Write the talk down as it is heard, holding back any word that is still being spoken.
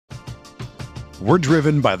We're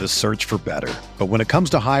driven by the search for better. But when it comes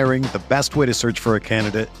to hiring, the best way to search for a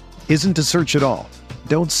candidate isn't to search at all.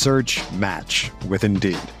 Don't search, match with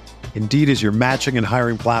Indeed. Indeed is your matching and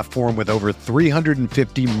hiring platform with over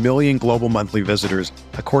 350 million global monthly visitors,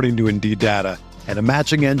 according to Indeed data, and a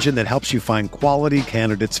matching engine that helps you find quality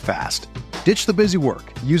candidates fast. Ditch the busy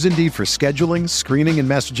work. Use Indeed for scheduling, screening, and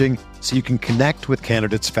messaging so you can connect with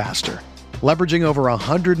candidates faster. Leveraging over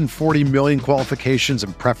 140 million qualifications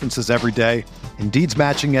and preferences every day, Indeed's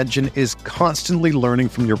matching engine is constantly learning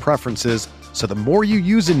from your preferences, so the more you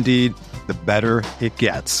use Indeed, the better it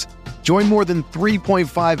gets. Join more than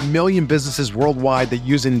 3.5 million businesses worldwide that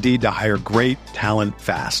use Indeed to hire great talent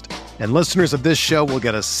fast. And listeners of this show will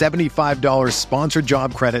get a $75 sponsored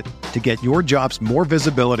job credit to get your jobs more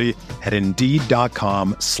visibility at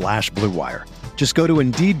Indeed.com/Blue Wire. Just go to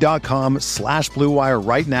Indeed.com/Blue Wire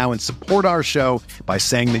right now and support our show by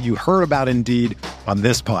saying that you heard about Indeed on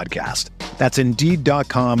this podcast. That's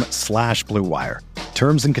Indeed.com/Blue Wire.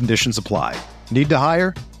 Terms and conditions apply. Need to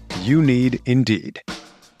hire? You need Indeed.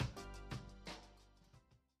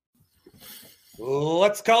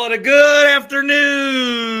 Let's call it a good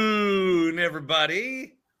afternoon,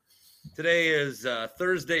 everybody. Today is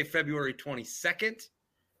Thursday, February 22nd.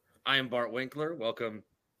 I am Bart Winkler. Welcome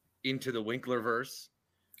into the Winklerverse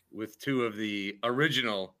with two of the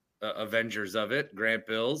original Avengers of it, Grant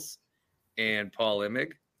Bills and Paul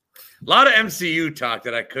Immig. A lot of MCU talk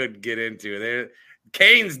that I could get into.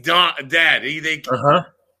 Kane's dead.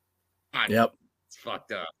 Yep. It's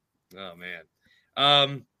fucked up. Oh, man.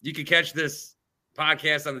 You can catch this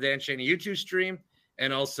podcast on the Dan Shaney YouTube stream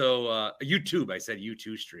and also YouTube. I said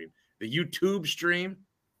YouTube stream. The YouTube stream.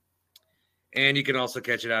 And you can also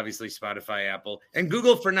catch it, obviously, Spotify, Apple, and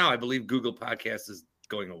Google for now. I believe Google Podcast is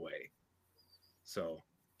going away. So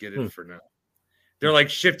get it for now. They're like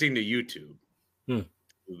shifting to YouTube.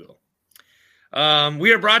 Google.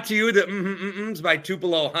 We are brought to you the MmmHms by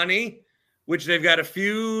Tupelo Honey, which they've got a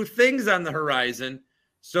few things on the horizon.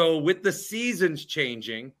 So with the seasons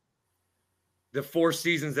changing, the 4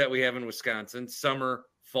 seasons that we have in Wisconsin, summer,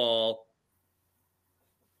 fall,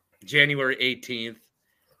 January 18th,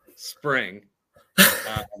 spring,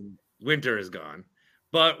 winter is gone.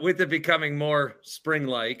 But with it becoming more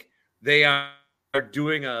spring-like, they are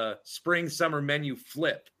doing a spring-summer menu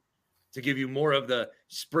flip to give you more of the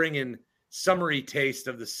spring and summery taste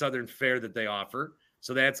of the Southern fare that they offer.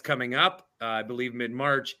 So that's coming up, I believe,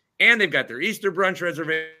 mid-March. And they've got their Easter brunch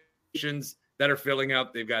reservations that are filling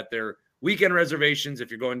up. They've got their weekend reservations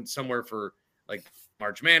if you're going somewhere for like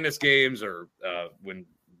March Madness games or when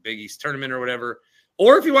Big East tournament or whatever.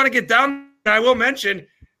 Or if you want to get down, I will mention,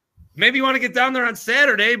 maybe you want to get down there on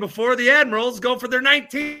Saturday before the Admirals go for their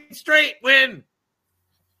 19th straight win.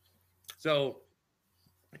 So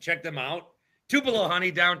check them out. Tupelo Honey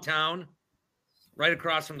downtown, right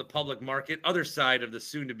across from the public market, other side of the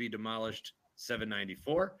soon-to-be demolished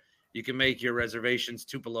 794. You can make your reservations,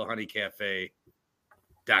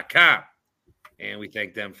 TupeloHoneyCafe.com. And we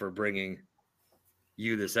thank them for bringing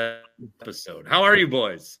you this episode. How are you,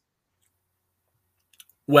 boys?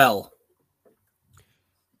 Well,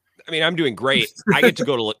 I mean, I'm doing great. I get to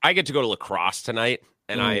go to lacrosse tonight,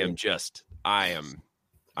 and I'm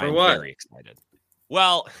very excited.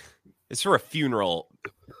 Well, it's for a funeral.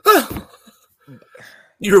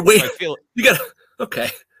 You're waiting. You got okay.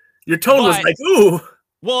 Your tone was like, "Ooh."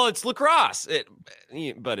 Well, it's lacrosse,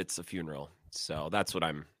 but it's a funeral, so that's what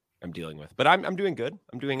I'm dealing with. But I'm doing good.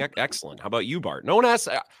 I'm doing excellent. How about you, Bart? No one asks,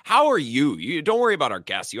 how are you? You don't worry about our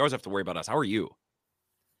guests. You always have to worry about us. How are you?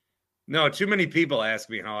 No, too many people ask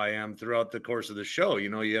me how I am throughout the course of the show. You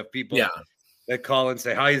know, you have people that call and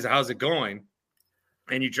say, how's it going?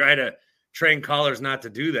 And you try to train callers not to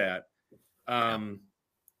do that.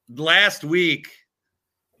 Last week,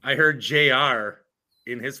 I heard JR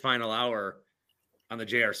in his final hour on the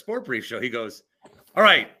JR Sport Brief show. He goes, all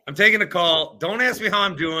right, I'm taking a call. Don't ask me how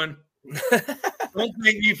I'm doing. Don't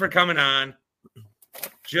thank me for coming on.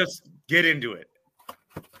 Just get into it.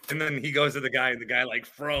 And then he goes to the guy, and the guy like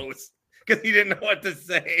froze because he didn't know what to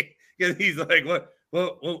say. Because he's like, what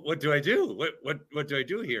do I do? What do I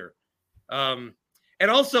do here? And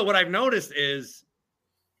also what I've noticed is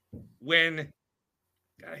whenever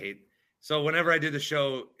I did the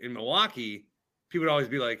show in Milwaukee, people would always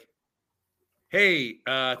be like, hey,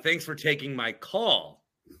 thanks for taking my call.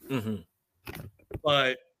 Mm-hmm.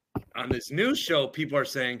 But on this new show, people are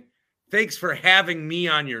saying, thanks for having me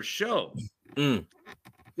on your show.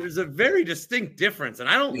 There's a very distinct difference, and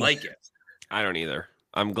I don't like it. I don't either.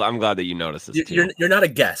 I'm glad that you noticed this. You're not a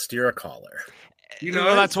guest. You're a caller. You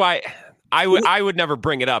know, that's why I would never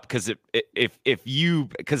bring it up because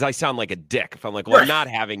because I sound like a dick if I'm like, well, I'm not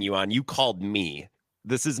having you on. You called me.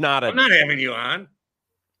 This is not I'm not having you on.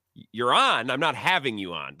 You're on. I'm not having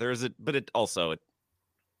you on. But it also, it's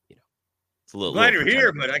a little. Glad you're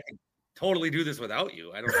here, but I can totally do this without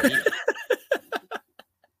you. I don't need it.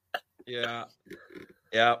 Yeah.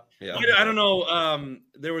 I don't know.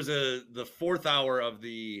 There was the fourth hour of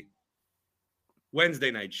the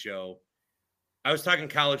Wednesday night show. I was talking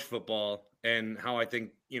college football and how I think,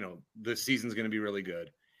 the season's going to be really good.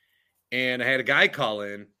 And I had a guy call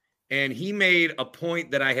in and he made a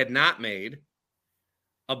point that I had not made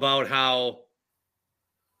about how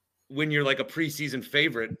when you're like a preseason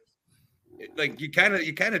favorite, like you kind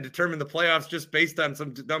of determine the playoffs just based on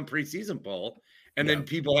some dumb preseason poll. And then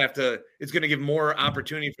people it's going to give more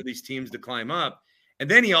opportunity for these teams to climb up. And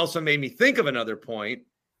then he also made me think of another point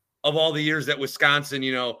of all the years that Wisconsin,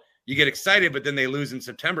 you get excited, but then they lose in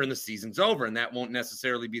September and the season's over. And that won't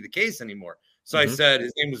necessarily be the case anymore. So I said,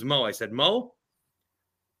 his name was Mo. I said, Mo,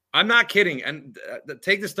 I'm not kidding. And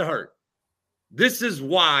take this to heart. This is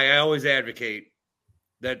why I always advocate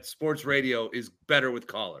that sports radio is better with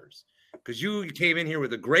callers. Because you came in here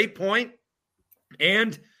with a great point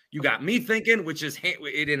and you got me thinking, which is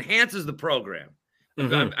it enhances the program.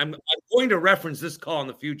 I'm going to reference this call in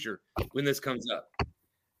the future when this comes up.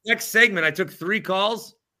 Next segment, I took 3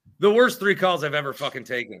 calls. The worst 3 calls I've ever fucking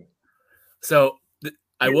taken. So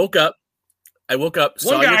I woke up. One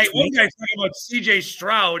guy talking about CJ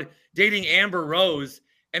Stroud dating Amber Rose,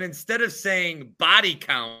 and instead of saying body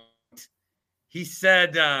count, he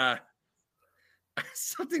said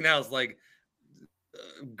something else like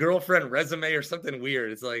girlfriend resume or something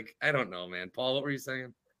weird. It's like, I don't know, man. Paul, what were you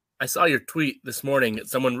saying? I saw your tweet this morning.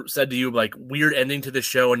 Someone said to you, like, weird ending to the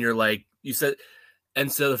show. And you're like, you said,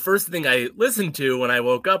 and so the first thing I listened to when I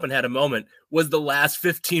woke up and had a moment was the last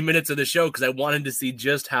 15 minutes of the show because I wanted to see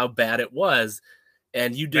just how bad it was.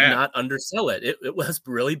 And you did not undersell it. It was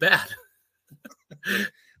really bad.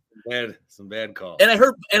 Some bad calls. And I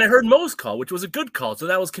heard Mo's call, which was a good call. So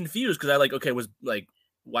that was confused because I was like,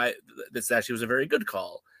 why this actually was a very good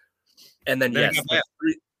call. And then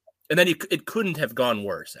it couldn't have gone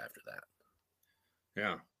worse after that.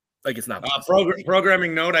 Yeah. Like it's not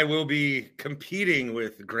programming note. I will be competing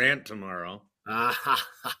with Grant tomorrow. I'll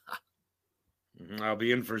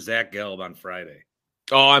be in for Zach Gelb on Friday.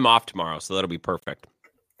 Oh, I'm off tomorrow, so that'll be perfect.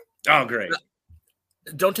 Oh, great.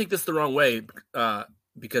 Don't take this the wrong way,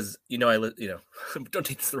 because don't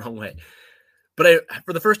take this the wrong way. But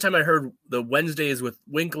for the first time, I heard the Wednesdays with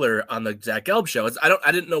Winkler on the Zach Gelb show.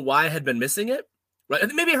 I didn't know why I had been missing it. Right?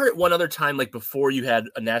 Maybe I heard it one other time, like before you had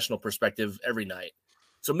a national perspective every night.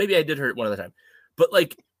 So maybe I did hear it one other time. But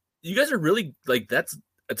like, you guys are really like that's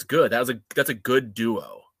good. That's a good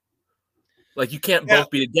duo. Like you can't both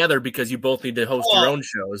be together because you both need to host your own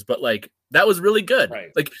shows. But like that was really good.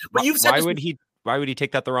 Right. Like, but you've said why would he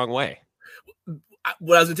take that the wrong way?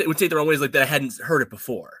 What I would take the wrong way is like that I hadn't heard it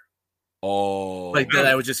before. Oh, like that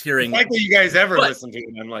I was just hearing. Like that you guys ever listen to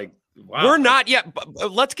it. I'm like, wow. We're not yet.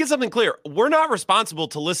 But let's get something clear. We're not responsible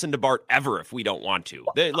to listen to Bart ever if we don't want to.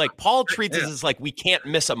 Like Paul treats us as like we can't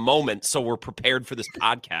miss a moment, so we're prepared for this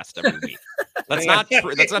podcast every week. That's not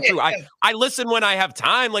true. That's not true. I listen when I have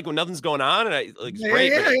time, like when nothing's going on, and it's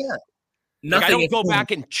great. Yeah. Like, I don't go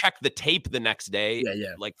back and check the tape the next day.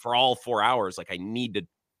 Yeah. Like for all 4 hours, like I need to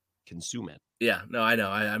consume it. Yeah. No, I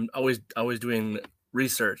know. I'm always doing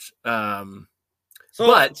research. So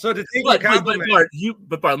to take a compliment, Bart,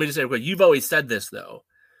 let me just say real quick. You've always said this though.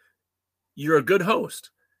 You're a good host.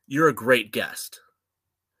 You're a great guest.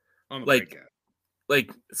 I'm a great guest.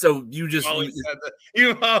 Like, so you just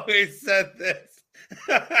You've always said this.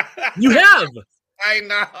 You have. I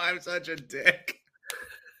know. I'm such a dick.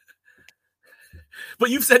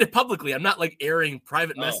 But you've said it publicly. I'm not like airing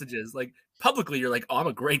private messages. Like publicly, you're like, "Oh, I'm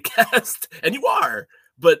a great guest," and you are.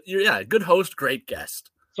 But you're good host, great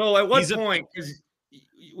guest. So at what point?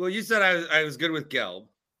 You said I was good with Gelb.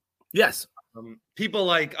 Yes. People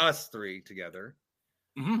like us 3 together.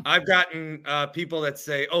 Mm-hmm. I've gotten people that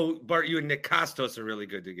say, "Oh, Bart, you and Nick Kostos are really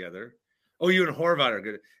good together. Oh, you and Horvat are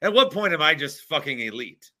good." At what point am I just fucking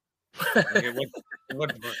elite? Like,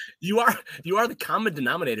 what you are the common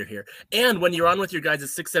denominator here. And when you're on with your guys at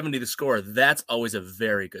 670 The Score, that's always a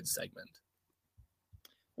very good segment.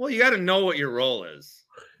 Well, you got to know what your role is.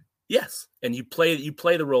 Yes, and you play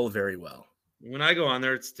the role very well. When I go on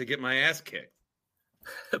there, it's to get my ass kicked.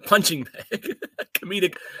 Punching bag,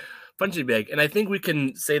 comedic punching bag, and I think we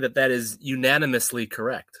can say that is unanimously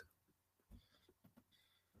correct.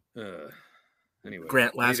 Anyway,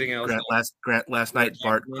 Grant last night,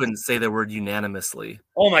 Bart couldn't say the word unanimously.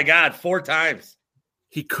 Oh my God, 4 times.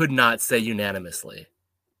 He could not say unanimously.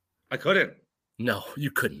 I couldn't. No,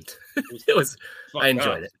 you couldn't. It was. I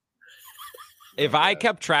enjoyed it. If I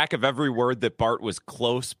kept track of every word that Bart was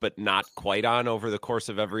close but not quite on over the course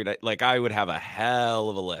of every night, like I would have a hell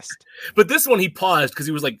of a list. But this one he paused because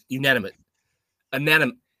he was like unanimous.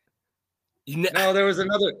 No, there was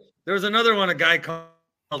another one a guy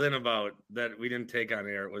called in about that we didn't take on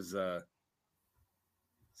air. It was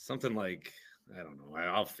something like, I don't know.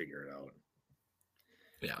 I'll figure it out.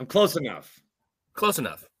 Yeah, I'm close enough. Close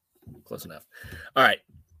enough. All right.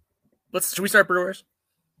 Should we start Brewers?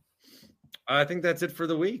 I think that's it for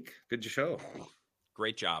the week. Good show.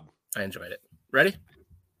 Great job. I enjoyed it. Ready?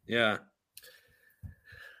 Yeah.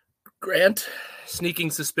 Grant,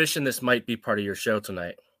 sneaking suspicion this might be part of your show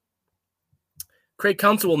tonight. Craig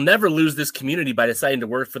Counsell will never lose this community by deciding to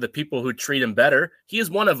work for the people who treat him better. He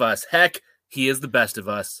is one of us. Heck, he is the best of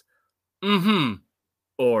us.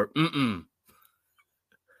 Or mm-mm.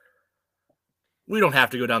 We don't have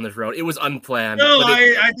to go down this road. It was unplanned. No,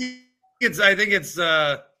 I think it's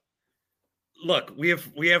look, we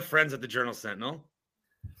have friends at the Journal Sentinel.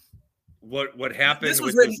 What happened? This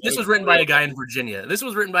was written by a guy in Virginia. This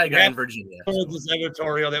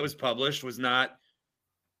editorial that was published was not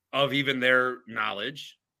of even their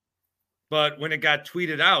knowledge. But when it got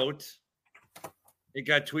tweeted out,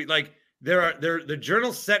 the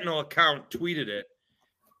Journal Sentinel account tweeted it,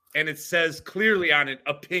 and it says clearly on it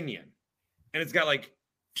opinion. And it's got like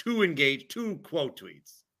two quote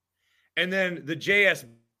tweets. And then the JS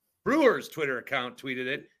Brewers Twitter account tweeted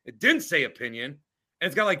it. It didn't say opinion. And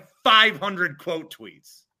it's got like 500 quote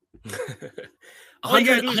tweets.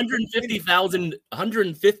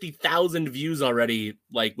 150,000 views already,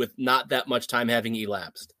 like with not that much time having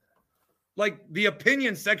elapsed. Like the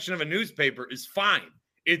opinion section of a newspaper is fine.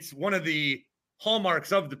 It's one of the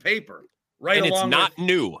hallmarks of the paper. Right. And it's not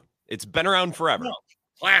new. It's been around forever. No.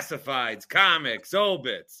 Classifieds, comics,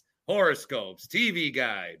 obits, horoscopes, TV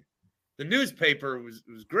guide. The newspaper was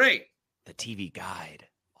great. The TV guide.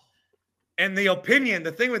 And the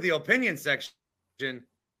thing with the opinion section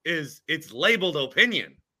is it's labeled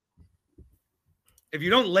opinion. If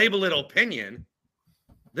you don't label it opinion,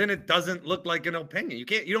 then it doesn't look like an opinion.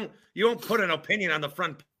 You don't put an opinion on the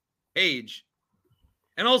front page.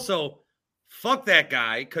 And also, fuck that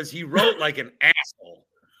guy because he wrote like an asshole.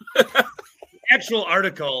 Actual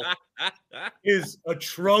article is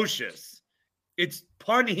atrocious. It's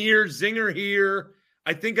pun here, zinger here.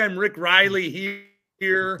 I think I'm Rick Riley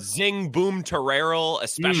here. Zing, boom, Terrell,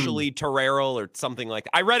 especially Terrell or something like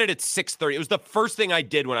that. I read it at 6:30. It was the first thing I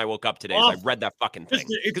did when I woke up today. I read that fucking thing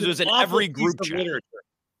because it was in every group chat.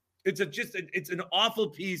 It's an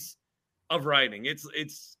awful piece of writing. It's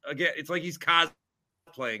like he's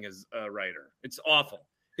cosplaying as a writer. It's awful.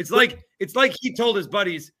 It's like he told his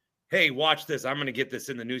buddies, hey, watch this. I'm going to get this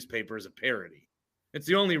in the newspaper as a parody. It's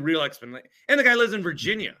the only real explanation. And the guy lives in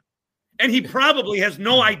Virginia. And he probably has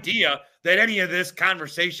no idea that any of this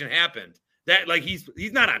conversation happened. That like he's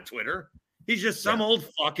not on Twitter. He's just some old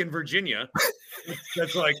fuck in Virginia.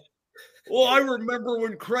 That's like, well, I remember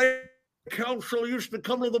when Craig Counsell used to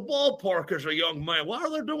come to the ballpark as a young man. Why are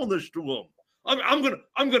they doing this to him? I'm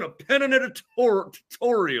gonna pen an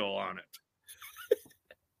editorial on it.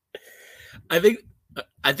 I think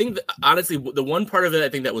that, honestly, the one part of it I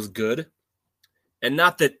think that was good, and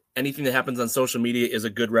not that anything that happens on social media is a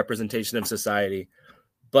good representation of society,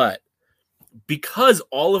 but because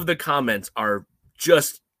all of the comments are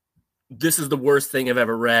just, this is the worst thing I've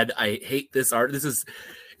ever read. I hate this art.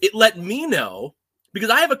 It let me know, because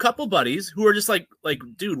I have a couple buddies who are just like,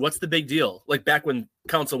 dude, what's the big deal? Like back when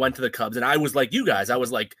Counsell went to the Cubs, and I was like you guys, I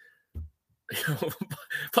was like,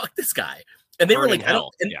 fuck this guy. And they were like,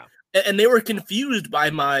 and they were confused by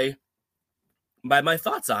my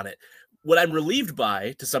thoughts on it. What I'm relieved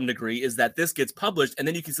by, to some degree, is that this gets published, and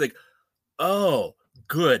then you can say, like, oh,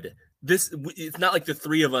 good. It's not like the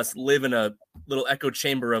three of us live in a little echo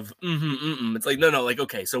chamber of It's like, no, like,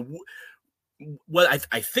 okay, so what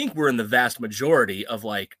I think we're in the vast majority of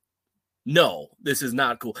like, no, this is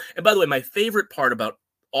not cool. And by the way, my favorite part about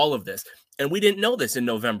all of this, and we didn't know this in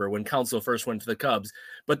November when Counsell first went to the Cubs,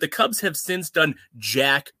 but the Cubs have since done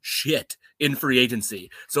jack shit in free agency.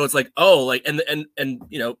 So it's like, oh, like, and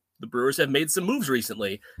you know, the Brewers have made some moves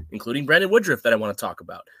recently, including Brandon Woodruff that I want to talk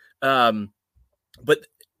about. But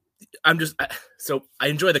so I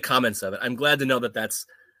enjoy the comments of it. I'm glad to know that that's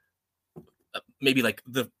maybe like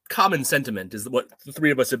the common sentiment is what the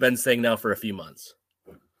three of us have been saying now for a few months.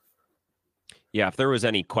 Yeah, if there was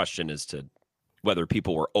any question as to whether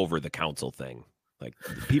people were over the Counsell thing, like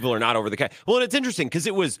people are not over the well, and it's interesting because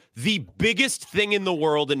it was the biggest thing in the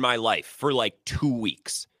world in my life for like 2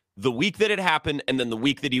 weeks. the week that it happened and then the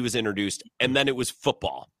week that he was introduced, and then it was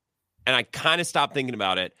football. And I kind of stopped thinking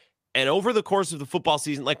about it. And over the course of the football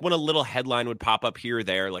season, like when a little headline would pop up here or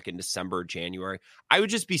there, like in December, January, I would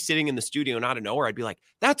just be sitting in the studio and out of nowhere, I'd be like,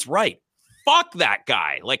 that's right. Fuck that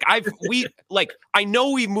guy. Like I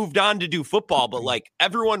know we've moved on to do football, but like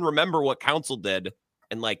everyone remember what Council did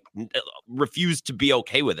and like refused to be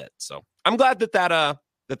okay with it. So I'm glad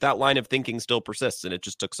that line of thinking still persists. And it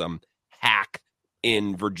just took some hack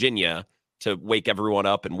in Virginia to wake everyone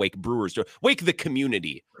up and wake Brewers, to wake the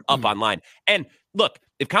community up online. And look,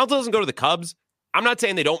 if Council doesn't go to the Cubs, I'm not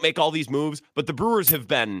saying they don't make all these moves, but the Brewers have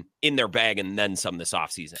been in their bag and then some this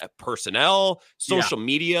offseason. Personnel, social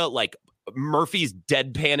media, like Murphy's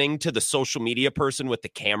deadpanning to the social media person with the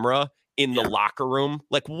camera in the locker room.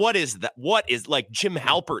 Like, what is that? What is like Jim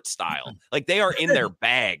Halpert style? Like they are in their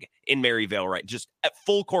bag in Maryvale, right? Just at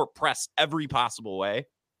full court press every possible way.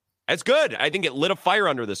 That's good. I think it lit a fire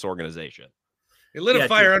under this organization. It lit a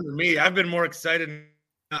fire under me. I've been more excited.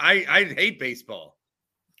 I hate baseball,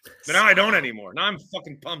 but now I don't anymore. Now I'm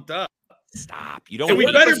fucking pumped up. Stop. You don't. And we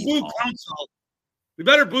better boo Council. We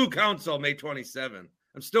better boo Council May 27.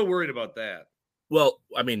 I'm still worried about that. Well,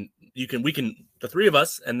 I mean, we can, the three of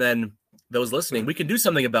us, and then those listening, we can do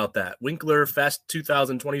something about that. Winkler Fest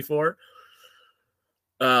 2024.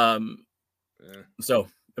 So,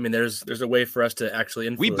 I mean, there's a way for us to actually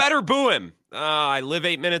influence. We better boo him. I live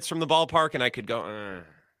 8 minutes from the ballpark, and I could go.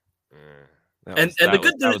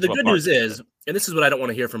 The good news is, and this is what I don't want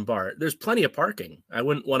to hear from Bart, there's plenty of parking. I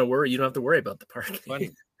wouldn't want to worry. You don't have to worry about the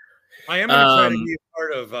parking. I am going to try to be a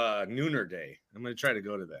part of Nooner Day. I'm going to try to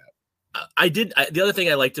go to that. The other thing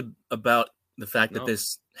I liked about the fact that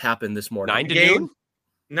this happened this morning. 9 to noon?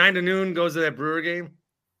 9 to noon goes to that Brewer game?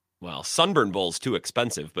 Well, Sunburn Bowl's too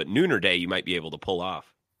expensive, but Nooner Day you might be able to pull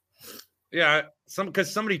off. Yeah,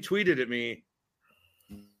 because somebody tweeted at me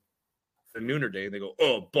the Nooner Day, and they go,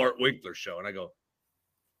 "Oh, Bart Winkler show," and I go,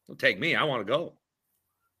 "Don't take me. I want to go."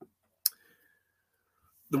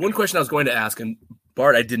 The one question I was going to ask, and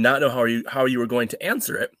Bart, I did not know how you were going to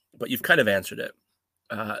answer it, but you've kind of answered it.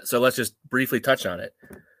 So let's just briefly touch on it.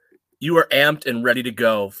 You are amped and ready to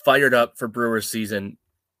go, fired up for Brewers season,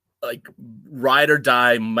 like ride or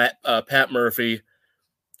die, Pat Murphy.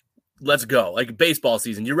 Let's go. Like baseball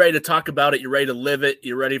season. You're ready to talk about it. You're ready to live it.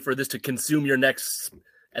 You're ready for this to consume your next,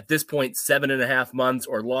 at this point, 7.5 months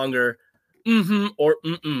or longer.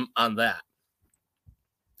 On that.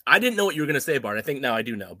 I didn't know what you were going to say, Bart. I think now I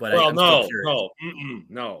do know. But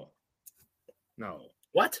no.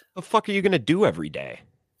 What the fuck are you going to do every day?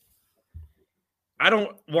 I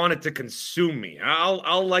don't want it to consume me.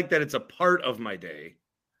 I'll like that it's a part of my day.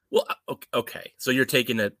 Well, okay. So you're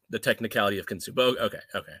taking the technicality of consume. Okay.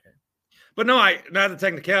 But no, not the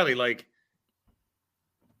technicality. Like,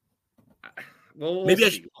 well, maybe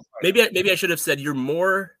I should have said you're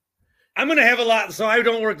more. I'm going to have a lot, so I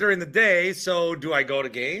don't work during the day. So do I go to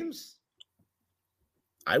games?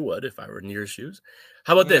 I would if I were in your shoes.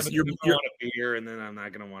 How about this? You're want a beer, and then I'm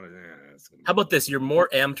not going to want to. How about this? You're more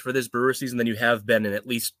amped for this Brewer season than you have been in at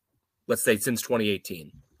least, let's say, since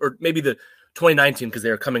 2018, or maybe the 2019 because they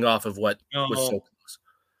were coming off of what was so close.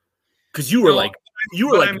 Because you were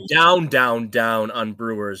down on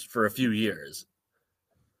Brewers for a few years.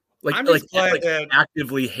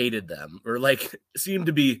 Actively hated them, or like seemed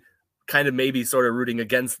to be kind of maybe sort of rooting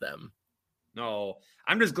against them. No,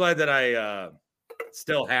 I'm just glad that I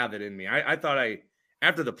still have it in me. I thought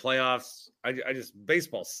after the playoffs, I just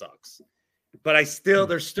baseball sucks, but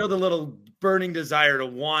there's still the little burning desire to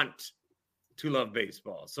want to love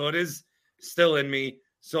baseball. So it is still in me.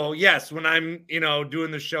 So yes, when I'm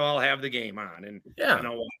doing the show, I'll have the game on and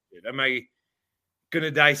I'll watch it. Am I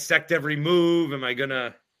gonna dissect every move? Am I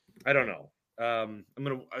gonna? I don't know. I'm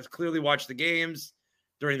gonna clearly watch the games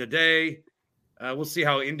during the day. We'll see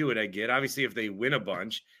how into it I get. Obviously, if they win a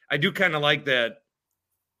bunch, I do kind of like that.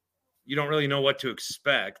 You don't really know what to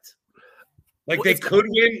expect. Like they could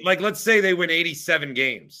win. Like let's say they win 87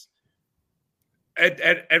 games.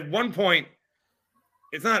 At one point,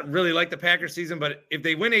 it's not really like the Packers season, but if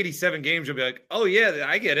they win 87 games, you'll be like, oh yeah,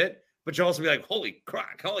 I get it. But you'll also be like, holy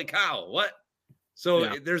crap, holy cow, what?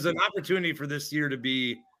 So there's an opportunity for this year to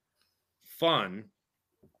be fun.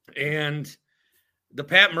 And the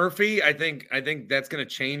Pat Murphy, I think that's going to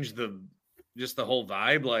change the whole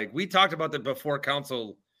vibe. Like we talked about that before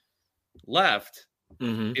Council left,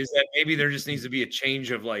 is that maybe there just needs to be a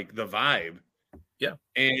change of like the vibe. Yeah.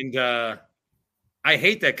 And I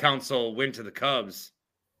hate that Council went to the Cubs,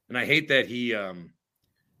 and I hate that he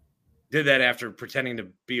did that after pretending to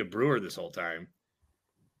be a Brewer this whole time.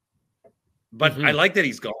 But I like that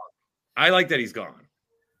he's gone. I like that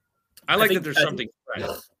there's something fresh.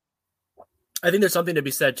 I think there's something to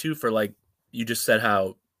be said too for like you just said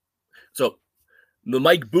how. So the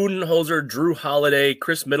Mike Budenholzer, Drew Holiday,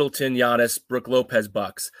 Chris Middleton, Giannis, Brooke Lopez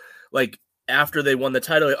Bucks, like after they won the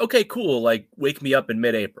title, like, okay, cool. Like wake me up in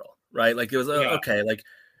mid-April, right? Like it was okay. Like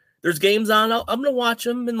there's games on. I'm going to watch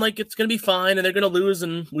them and like it's going to be fine and they're going to lose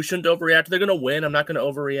and we shouldn't overreact. They're going to win. I'm not going to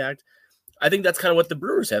overreact. I think that's kind of what the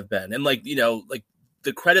Brewers have been. And like, like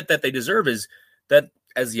the credit that they deserve is that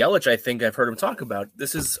as Yelich, I think I've heard him talk about,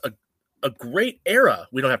 this is a great era.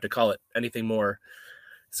 We don't have to call it anything more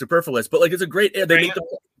superfluous, but like it's a great era.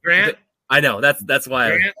 Grant. I know that's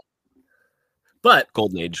why. But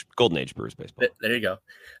golden age Brewers baseball. There you go.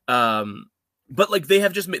 But like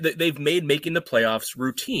they've made making the playoffs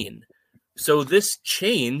routine. So this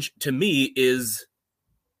change to me is,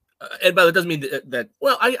 and by the way, it doesn't mean that.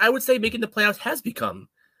 Well, I would say making the playoffs has become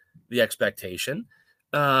the expectation.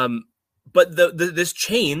 But this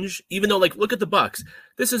change, even though like look at the Bucks,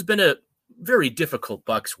 this has been a very difficult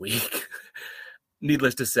Bucks week.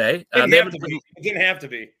 Needless to say, it didn't have to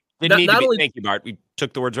be. Didn't need to be. Thank you, Bart. We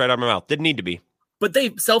took the words right out of my mouth. Didn't need to be. But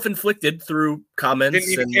they self-inflicted through comments.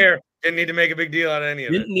 Didn't need to care. Didn't need to make a big deal out of any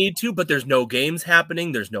of it. Didn't need to, but there's no games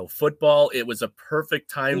happening. There's no football. It was a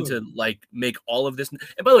perfect time to like make all of this. And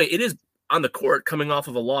by the way, it is on the court coming off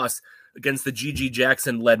of a loss against the G.G.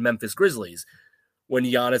 Jackson-led Memphis Grizzlies when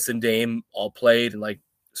Giannis and Dame all played. And like,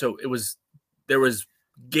 so there was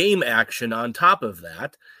game action on top of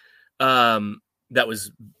that. That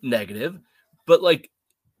was negative. But like,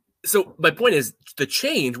 so my point is the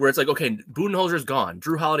change where it's like, okay, Budenholzer's gone.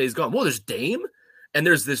 Drew Holiday's gone. Well, there's Dame and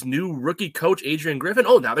there's this new rookie coach, Adrian Griffin.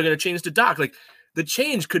 Oh, now they're going to change to Doc. Like the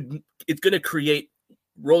change it's going to create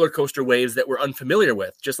roller coaster waves that we're unfamiliar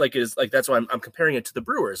with. Just like that's why I'm comparing it to the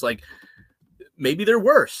Brewers. Like maybe they're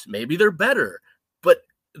worse, maybe they're better, but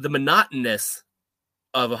the monotonous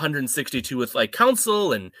of 162 with like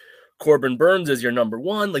Counsell and Corbin Burns as your number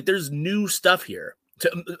one, like there's new stuff here.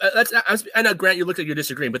 I know, Grant, you look like you're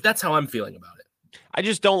disagreeing, but that's how I'm feeling about it. I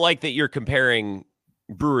just don't like that you're comparing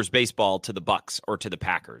Brewers baseball to the Bucks or to the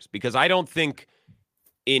Packers, because I don't think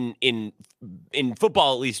in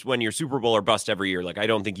football, at least when you're Super Bowl or bust every year, like I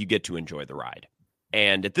don't think you get to enjoy the ride.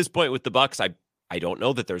 And at this point with the Bucks, I don't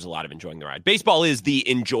know that there's a lot of enjoying the ride. Baseball is the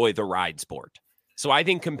enjoy the ride sport. So I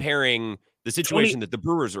think comparing the situation that the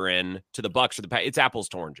Brewers are in to the Bucks or the Packers, it's apples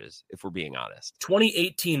to oranges, if we're being honest.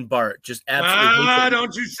 2018 Bart just absolutely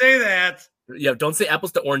don't you say that. Yeah, don't say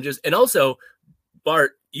apples to oranges. And also,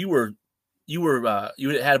 Bart, you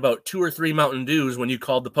had about 2 or 3 Mountain Dews when you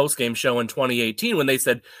called the postgame show in 2018 when they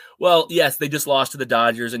said, well, yes, they just lost to the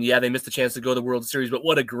Dodgers and yeah, they missed the chance to go to the World Series, but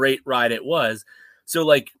what a great ride it was. So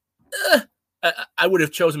like, I would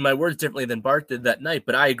have chosen my words differently than Bart did that night,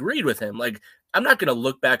 but I agreed with him. Like, I'm not going to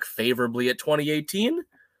look back favorably at 2018.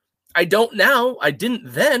 I don't now. I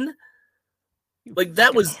didn't then. Like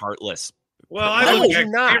that was heartless. Well, I look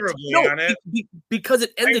back favorably on it because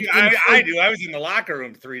it ended. I do. I was in the locker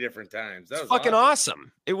room 3 different times. That was fucking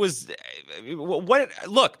awesome. It was what?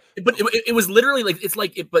 Look, but it was literally like it's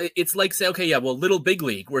like say, okay, yeah, well, Little Big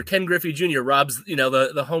League where Ken Griffey Jr. robs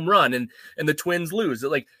the home run and the Twins lose.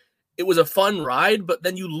 It was a fun ride, but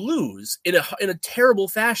then you lose in a terrible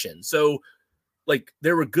fashion. So. Like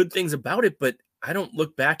there were good things about it, but I don't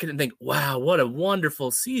look back at it and think, wow, what a wonderful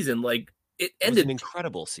season. Like it ended was an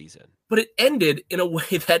incredible season, but it ended in a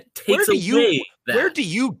way that takes away that. Where do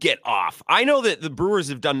you get off? I know that the Brewers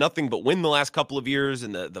have done nothing but win the last couple of years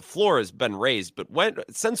and the floor has been raised, but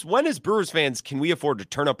since when as Brewers fans can we afford to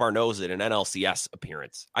turn up our nose at an NLCS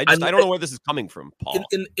appearance? I don't know where this is coming from, Paul.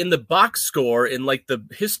 In the box score, in like the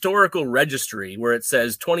historical registry where it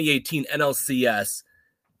says 2018 NLCS,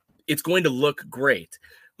 it's going to look great.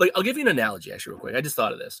 Like I'll give you an analogy actually real quick. I just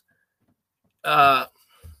thought of this.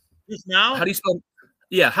 Just now? How do you spell?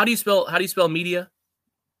 Yeah, how do you spell media?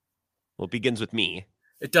 Well, it begins with me.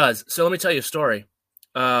 It does. So let me tell you a story.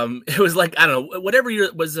 It was like, I don't know, whatever year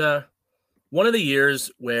it was, one of the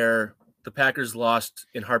years where the Packers lost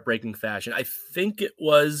in heartbreaking fashion. I think it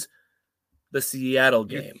was the Seattle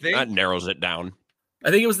game. That narrows it down.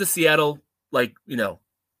 I think it was the Seattle, 99%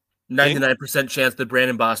 chance that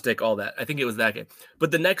Brandon Bostic, all that. I think it was that game.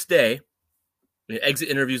 But the next day, exit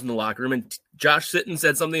interviews in the locker room, and Josh Sitton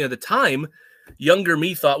said something at the time younger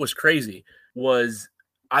me thought was crazy, was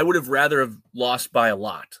I would have rather have lost by a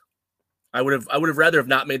lot. I would have rather have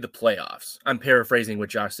not made the playoffs. I'm paraphrasing what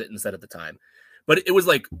Josh Sitton said at the time. But it was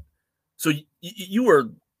like, so you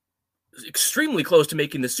were extremely close to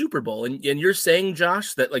making the Super Bowl. And you're saying,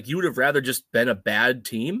 Josh, that like you would have rather just been a bad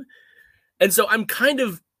team. And so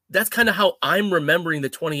that's kind of how I'm remembering the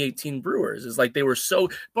 2018 Brewers is like they were so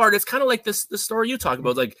Bart. It's kind of like the story you talk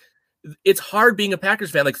about. Like it's hard being a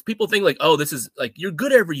Packers fan. Like people think like, oh, this is like, you're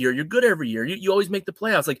good every year. You're good every year. You always make the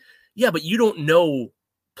playoffs. Like, yeah, but you don't know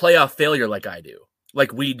playoff failure like I do,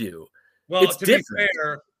 like we do. Well, it's to different. be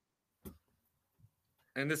fair,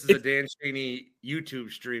 and this is a Dan Shaney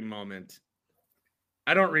YouTube stream moment,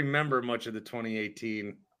 I don't remember much of the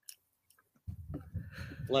 2018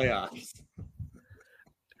 playoffs.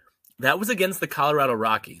 That was against the Colorado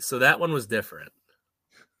Rockies, so that one was different.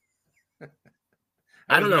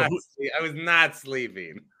 I don't know. I was not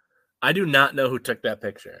sleeping. I do not know who took that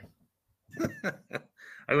picture.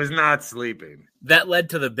 I was not sleeping. That led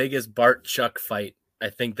to the biggest Bart Chuck fight I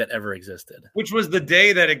think that ever existed. Which was the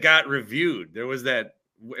day that it got reviewed. There was a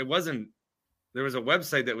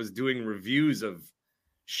website that was doing reviews of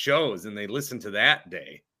shows, and they listened to that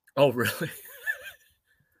day. Oh, really?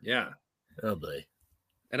 Yeah. Oh boy.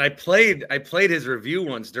 And I played his review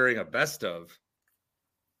once during a best of,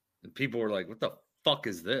 and people were like, "What the fuck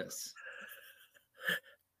is this?"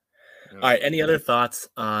 All right. Any other thoughts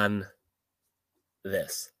on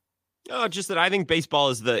this? Oh, just that I think baseball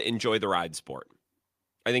is the enjoy the ride sport.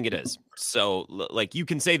 I think it is. So, like, you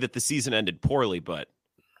can say that the season ended poorly, but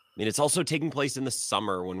I mean, it's also taking place in the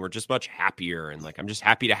summer when we're just much happier, and like, I'm just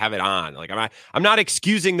happy to have it on. Like, I'm not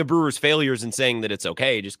excusing the Brewers' failures and saying that it's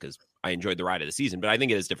okay just because I enjoyed the ride of the season, but I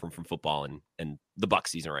think it is different from football and the Bucs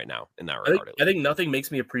season right now in that regard. I think nothing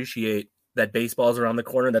makes me appreciate that baseball's around the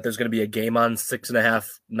corner, that there's going to be a game on 6.5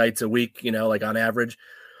 nights a week, like on average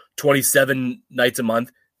 27 nights a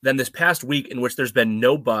month, than this past week in which there's been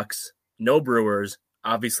no Bucs, no Brewers,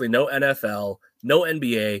 obviously no NFL, no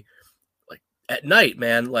NBA. Like at night,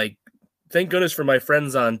 man, like thank goodness for my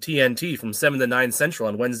friends on TNT from 7 to 9 Central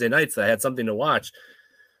on Wednesday nights that I had something to watch.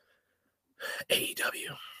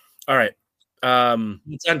 AEW. All right.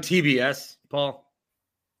 It's on TBS, Paul.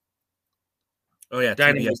 Oh yeah,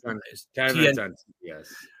 Dynamite's on TBS.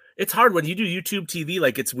 It's hard when you do YouTube TV.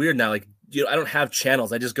 Like it's weird now. Like I don't have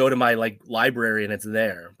channels. I just go to my like library and it's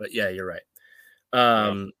there. But yeah, you're right.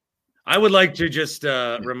 I would like to just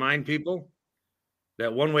remind people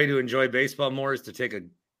that one way to enjoy baseball more is to take a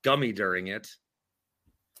gummy during it.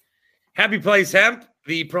 Happy Place Hemp.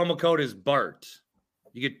 The promo code is BART.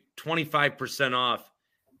 You get 25% off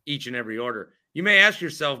each and every order. You may ask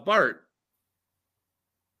yourself, Bart,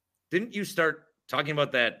 didn't you start talking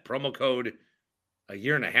about that promo code a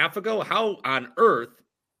year and a half ago? How on earth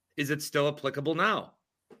is it still applicable now?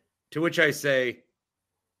 To which I say,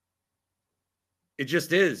 it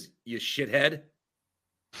just is, you shithead.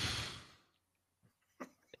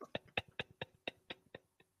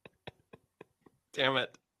 Damn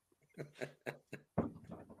it.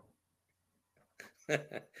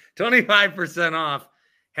 25% off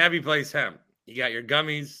Happy Place Hemp. You got your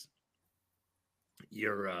gummies,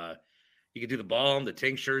 you can do the balm, the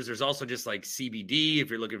tinctures. There's also just like CBD if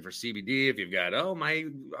you're looking for CBD. If you've got, my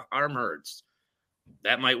arm hurts,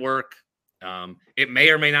 that might work. It may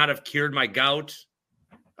or may not have cured my gout.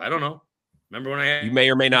 I don't know. Remember when I had you may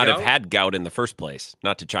or may not have had gout in the first place?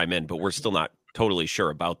 Not to chime in, but we're still not totally sure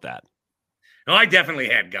about that. No, I definitely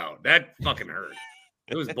had gout. That fucking hurt.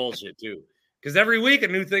 It was bullshit too. Because every week a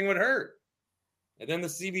new thing would hurt. And then the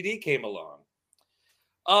CBD came along.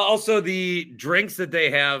 Also, the drinks that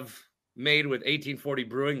they have made with 1840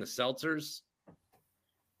 Brewing, the seltzers,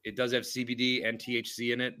 it does have CBD and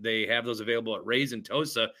THC in it. They have those available at Ray's in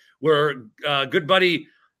Tosa, where good buddy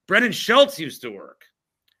Brennan Schultz used to work.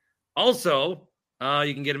 Also,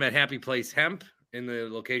 you can get them at Happy Place Hemp in the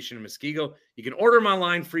location in Muskego. You can order them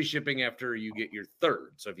online, free shipping after you get your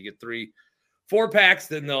third. So if you get 4 packs,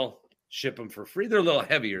 then they'll ship them for free. They're a little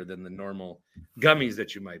heavier than the normal gummies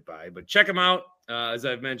that you might buy, but check them out. As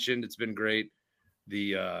I've mentioned, it's been great.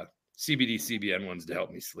 The CBD CBN ones to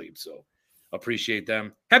help me sleep. So appreciate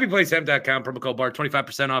them. HappyPlaceHemp.com, promo code BART,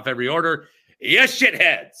 25% off every order. Yes,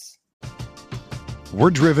 shitheads. We're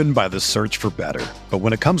driven by the search for better. But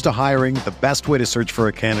when it comes to hiring, the best way to search for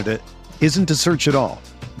a candidate isn't to search at all.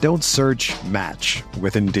 Don't search, match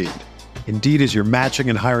with Indeed. Indeed is your matching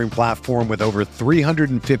and hiring platform with over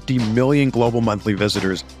 350 million global monthly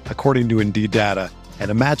visitors, according to Indeed data, and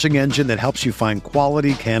a matching engine that helps you find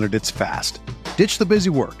quality candidates fast. Ditch the busy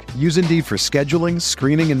work. Use Indeed for scheduling,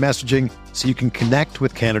 screening, and messaging so you can connect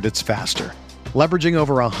with candidates faster. Leveraging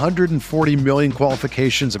over 140 million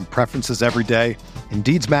qualifications and preferences every day,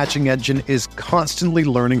 Indeed's matching engine is constantly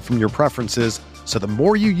learning from your preferences, so the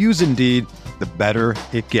more you use Indeed, the better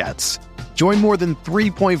it gets. Join more than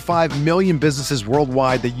 3.5 million businesses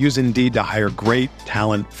worldwide that use Indeed to hire great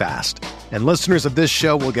talent fast. And listeners of this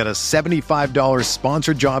show will get a $75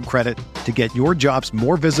 sponsored job credit to get your jobs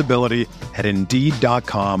more visibility at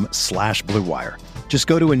Indeed.com/Blue Wire. Just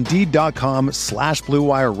go to Indeed.com/Blue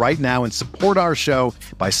Wire right now and support our show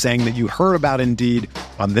by saying that you heard about Indeed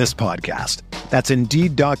on this podcast. That's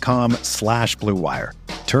Indeed.com/Blue Wire.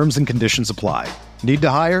 Terms and conditions apply. Need to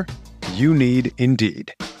hire? You need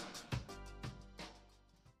Indeed.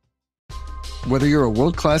 Whether you're a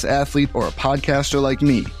world-class athlete or a podcaster like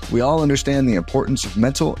me, we all understand the importance of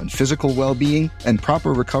mental and physical well-being and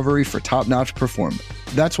proper recovery for top-notch performance.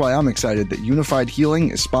 That's why I'm excited that Unified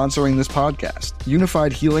Healing is sponsoring this podcast.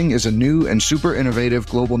 Unified Healing is a new and super innovative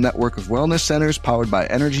global network of wellness centers powered by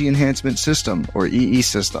Energy Enhancement System, or EE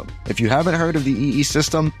System. If you haven't heard of the EE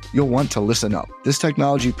System, you'll want to listen up. This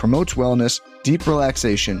technology promotes wellness, deep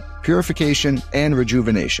relaxation, purification, and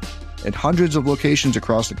rejuvenation. At hundreds of locations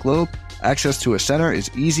across the globe, access to a center is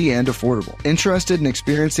easy and affordable. Interested in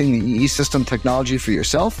experiencing the EE System technology for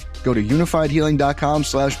yourself? Go to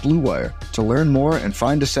unifiedhealing.com/bluewire to learn more and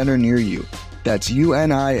find a center near you. That's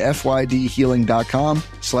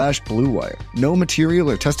UNIFYDhealing.com/bluewire. No material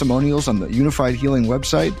or testimonials on the Unified Healing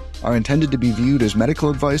website are intended to be viewed as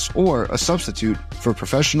medical advice or a substitute for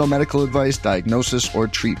professional medical advice, diagnosis, or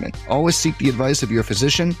treatment. Always seek the advice of your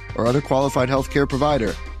physician or other qualified healthcare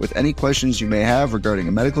provider with any questions you may have regarding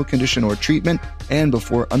a medical condition or treatment and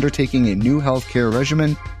before undertaking a new healthcare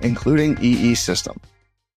regimen, including EE System.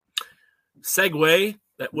 Segue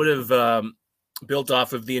that would have built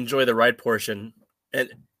off of the enjoy the ride portion.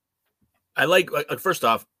 And I like first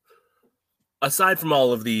off, aside from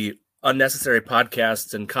all of the unnecessary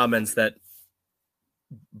podcasts and comments that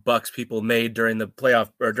Bucks people made during the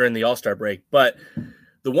playoff or during the All-Star break, but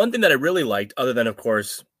the one thing that I really liked, other than of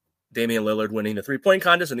course Damian Lillard winning the 3-point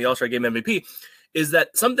contest and the All-Star game MVP, is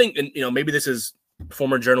that something, and maybe this is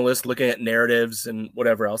former journalists looking at narratives and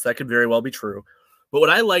whatever else, that could very well be true. But what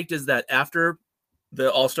I liked is that after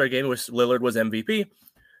the All-Star game, which Lillard was MVP,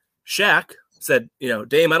 Shaq said,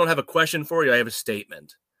 Dame, I don't have a question for you. I have a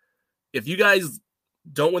statement. If you guys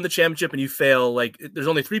don't win the championship and you fail, there's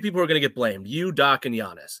only 3 people who are going to get blamed: you, Doc, and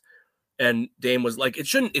Giannis. And Dame was like, it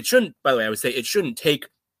shouldn't, by the way, I would say it shouldn't take,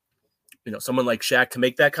 someone like Shaq to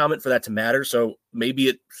make that comment for that to matter. So maybe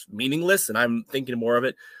it's meaningless and I'm thinking more of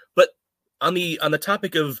it. But on the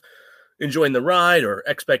topic of enjoying the ride or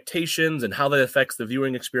expectations and how that affects the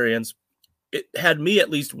viewing experience, it had me at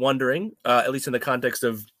least wondering, at least in the context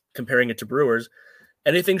of comparing it to Brewers,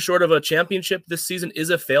 anything short of a championship this season is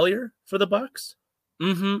a failure for the Bucks?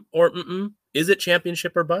 Or is it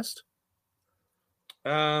championship or bust?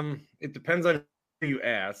 It depends on who you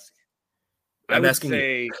ask. I would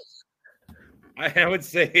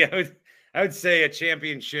say a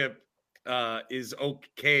championship is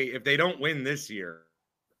okay if they don't win this year,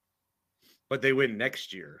 but they win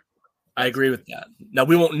next year. I agree with that. Now,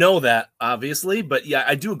 we won't know that, obviously, but yeah,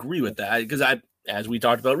 I do agree with that because as we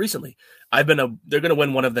talked about recently, they're going to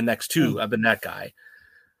win one of the next 2. I've been that guy.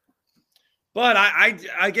 But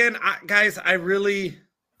guys,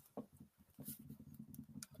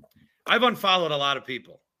 I've unfollowed a lot of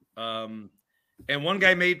people. And one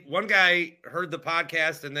guy heard the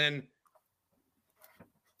podcast and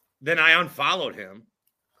then I unfollowed him,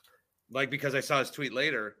 because I saw his tweet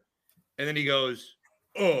later. And then he goes,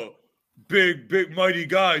 "Oh, big mighty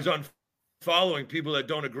guys unfollowing people that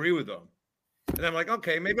don't agree with them." And I'm like,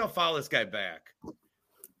 okay, maybe I'll follow this guy back.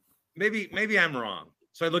 Maybe I'm wrong.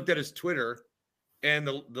 So I looked at his Twitter, and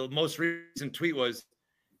the most recent tweet was,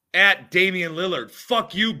 "At Damian Lillard,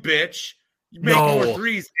 fuck you, bitch. You make more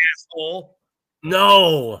threes, asshole."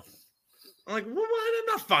 No. I'm like, what? I'm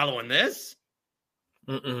not following this.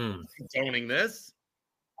 Condoning this.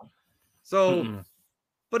 So,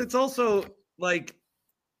 but it's also and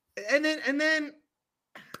then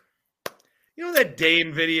that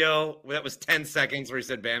Dame video that was 10 seconds where he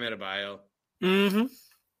said Bam Adebayo.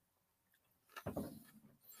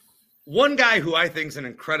 One guy who I think is an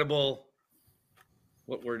incredible,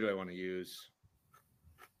 what word do I want to use?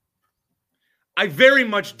 I very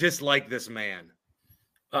much dislike this man.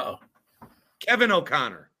 Kevin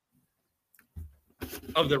O'Connor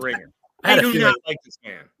of The Ringer. I do not like this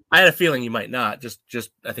man. I had a feeling you might not. Just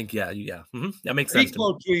I think, yeah. That makes sense. He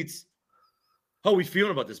tweets, "How are we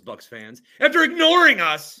feeling about this, Bucks fans? After ignoring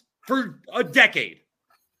us for a decade.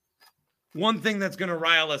 One thing that's going to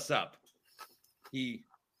rile us up." He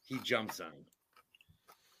jumps on.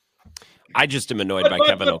 I just am annoyed by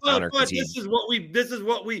Kevin O'Connor. But this is what we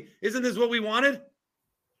isn't this what we wanted?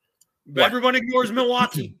 What? Everyone ignores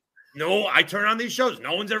Milwaukee. No, I turn on these shows.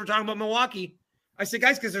 No one's ever talking about Milwaukee. I say,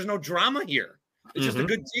 guys, because there's no drama here. It's just a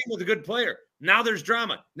good team with a good player. Now there's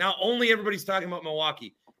drama. Now only everybody's talking about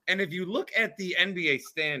Milwaukee. And if you look at the NBA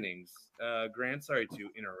standings, Grant, sorry to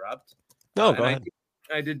interrupt. No, go ahead.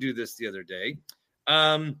 I did do this the other day.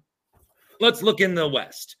 Let's look in the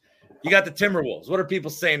West. You got the Timberwolves. What are people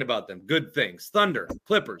saying about them? Good things. Thunder,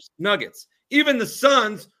 Clippers, Nuggets. Even the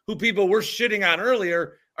Suns, who people were shitting on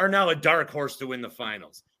earlier, are now a dark horse to win the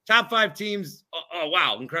finals. Top 5 teams. Oh,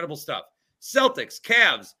 wow. Incredible stuff. Celtics,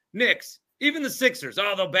 Cavs, Knicks, even the Sixers.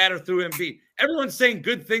 Oh, they'll batter through Embiid. Everyone's saying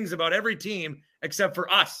good things about every team except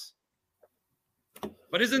for us.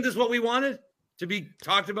 But isn't this what we wanted? To be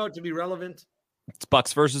talked about, to be relevant? It's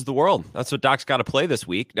Bucks versus the world. That's what Doc's got to play this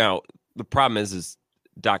week. Now, the problem is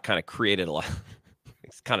Doc kind of created a lot.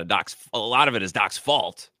 It's kind of Doc's. A lot of it is Doc's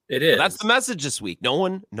fault. It is. But that's the message this week. No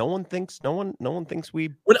one thinks we.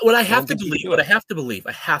 What I have to believe. I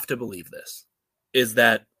have to believe this is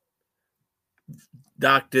that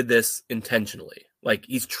Doc did this intentionally. Like,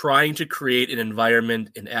 he's trying to create an environment,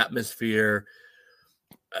 an atmosphere.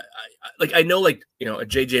 I know, a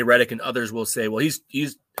JJ Redick and others will say, well,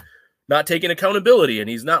 he's not taking accountability and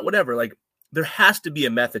he's not whatever. Like, there has to be a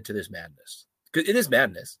method to this madness. Because it is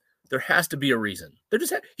madness. There has to be a reason.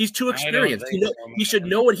 He's too experienced. He should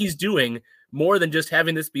know what he's doing more than just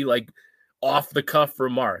having this be like off the cuff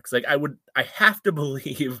remarks. Like, I have to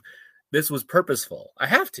believe this was purposeful. I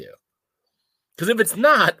have to. Because if it's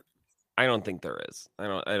not, I don't think there is. I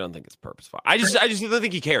don't think it's purposeful. I just don't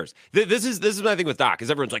think he cares. This is my thing with Doc, is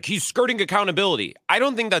everyone's like, he's skirting accountability. I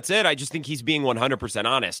don't think that's it. I just think he's being 100%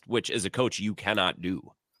 honest, which as a coach you cannot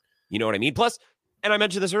do. You know what I mean? Plus, and I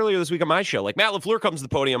mentioned this earlier this week on my show, like Matt LaFleur comes to the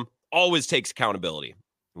podium, always takes accountability.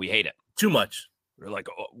 We hate it. Too much. We're like,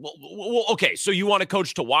 oh, well, okay, so you want a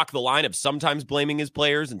coach to walk the line of sometimes blaming his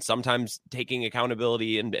players and sometimes taking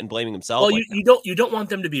accountability and blaming himself? Well, you don't want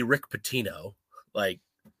them to be Rick Pitino. Like,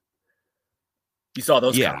 you saw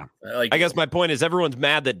those. Yeah. I guess my point is everyone's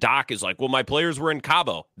mad that Doc is like, well, my players were in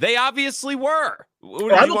Cabo. They obviously were. What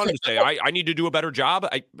do you want to say? I need to do a better job?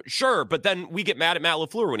 Sure, but then we get mad at Matt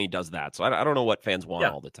LaFleur when he does that. So I don't know what fans want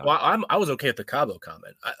all the time. Well, I was okay with the Cabo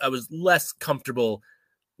comment. I was less comfortable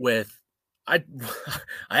with I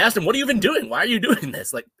asked him, what have you been doing? Why are you doing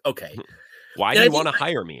this? Like, okay. Why do you want to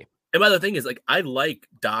hire me? And my other thing is, like, I like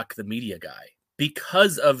Doc, the media guy,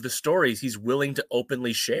 because of the stories he's willing to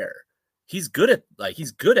openly share. He's good at,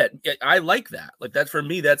 I like that. Like, that's for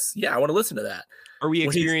me, I want to listen to that. Are we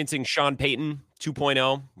experiencing Sean Payton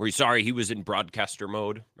 2.0? Were you sorry he was in broadcaster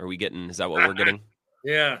mode? Is that what we're getting?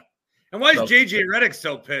 Yeah. And why is JJ Redick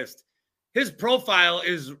so pissed? His profile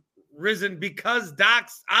is risen because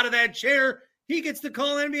Doc's out of that chair. He gets to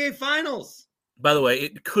call NBA finals. By the way,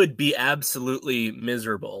 it could be absolutely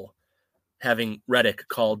miserable having Redick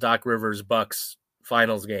call Doc Rivers Bucks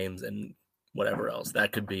finals games and whatever else.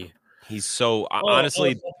 That could be. He's so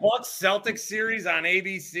honestly. The Bucks Celtics series on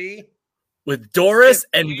ABC with Doris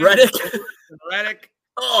and Redick.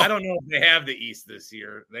 I don't know if they have the East this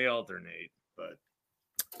year. They alternate, but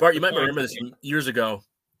Bart, you might remember this years ago,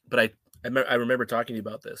 but I remember talking to you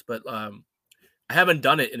about this, but I haven't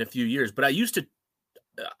done it in a few years. But I used to,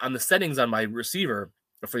 on the settings on my receiver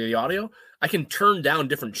for the audio, I can turn down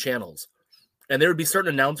different channels, and there would be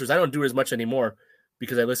certain announcers. I don't do it as much anymore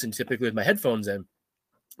because I listen typically with my headphones in.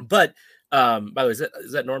 But by the way,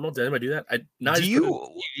 is that normal? Did anybody do that?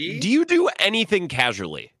 Do you do anything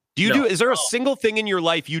casually? Is there a single thing in your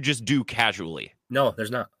life you just do casually? No, there's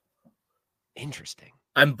not. Interesting.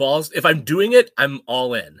 I'm balls. If I'm doing it, I'm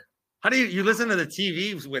all in. How do you listen to the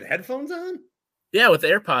TV with headphones on? Yeah, with the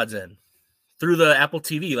AirPods in through the Apple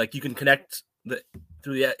TV. Like, you can connect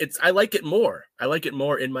I like it more. I like it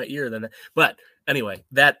more in my ear than that. But anyway,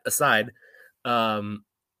 that aside,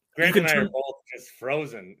 Grant and I are both just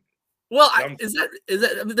frozen. Well, is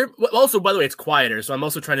that also, by the way, it's quieter. So I'm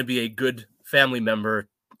also trying to be a good family member,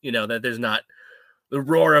 that there's not the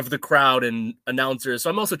roar of the crowd and announcers. So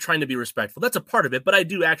I'm also trying to be respectful. That's a part of it, but I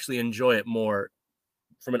do actually enjoy it more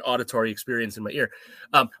from an auditory experience in my ear.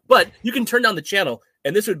 But you can turn down the channel,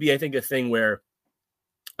 and this would be, I think, a thing where,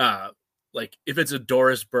 like, if it's a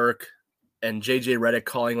Doris Burke and JJ Redick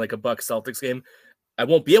calling like a Bucks Celtics game, I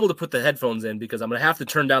won't be able to put the headphones in because I'm going to have to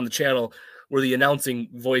turn down the channel where the announcing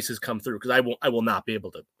voices come through, because I will not be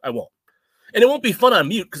able to. I won't. And it won't be fun on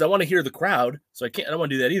mute because I want to hear the crowd. So I don't want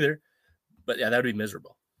to do that either. But yeah, that would be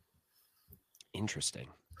miserable. Interesting.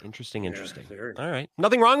 Yeah, all right.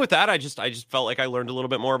 Nothing wrong with that. I just felt like I learned a little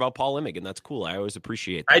bit more about Paul Imig, and that's cool. I always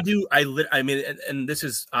appreciate that. I do. I mean, and this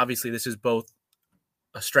is both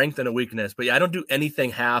a strength and a weakness, but yeah, I don't do anything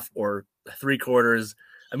half or three quarters.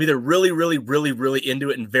 I'm either really, really, really, really into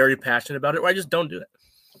it and very passionate about it, or I just don't do it.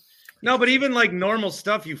 No, but even like normal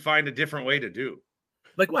stuff, you find a different way to do.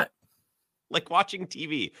 Like what? Like watching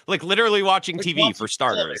TV. Like literally watching TV for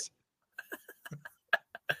starters.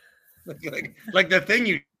 like the thing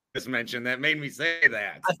you just mentioned that made me say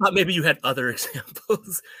that. I thought maybe you had other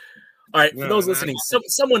examples. All right, for those listening,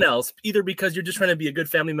 someone else, either because you're just trying to be a good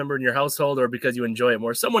family member in your household or because you enjoy it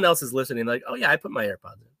more, someone else is listening like, oh, yeah, I put my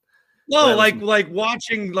AirPods in. No, like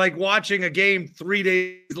watching a game 3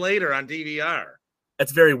 days later on DVR.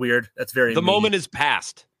 That's very weird. That's very The moment is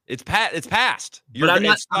past. It's past.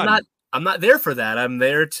 I'm not there for that. I'm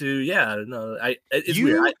there to, it's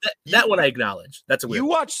weird. That one I acknowledge. That's a weird You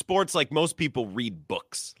one. watch sports like most people read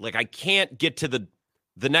books. Like I can't get to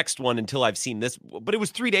the next one until I've seen this. But it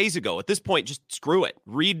was 3 days ago. At this point, just screw it.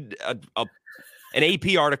 Read an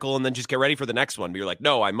AP article and then just get ready for the next one. But you're like,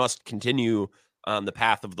 no, I must continue on the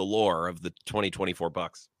path of the lore of the 2024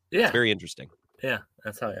 Bucks. Yeah. It's very interesting. Yeah,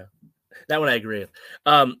 that's how, that one I agree with.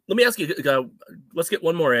 Let me ask you, let's get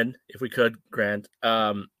one more in, if we could, Grant.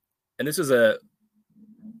 And this is a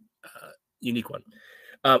unique one.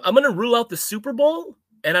 I'm going to rule out the Super Bowl,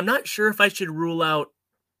 and I'm not sure if I should rule out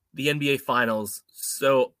the NBA Finals.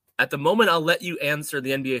 So at the moment, I'll let you answer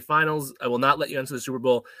the NBA Finals. I will not let you answer the Super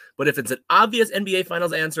Bowl. But if it's an obvious NBA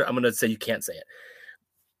Finals answer, I'm going to say you can't say it.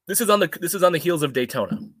 This is on the heels of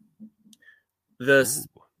Daytona. The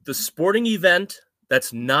sporting event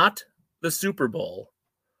that's not the Super Bowl,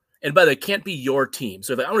 and by the way, it can't be your team.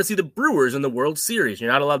 So if I want to see the Brewers in the World Series,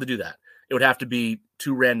 you're not allowed to do that. It would have to be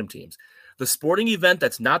two random teams. The sporting event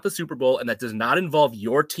that's not the Super Bowl and that does not involve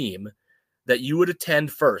your team that you would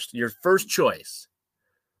attend first, your first choice,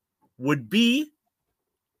 would be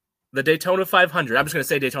the Daytona 500. I'm just going to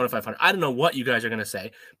say Daytona 500. I don't know what you guys are going to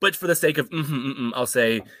say, but for the sake of I'll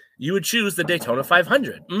say you would choose the Daytona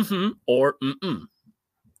 500. Or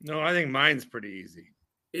No, I think mine's pretty easy.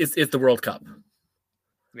 It's the World Cup.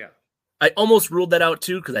 Yeah. I almost ruled that out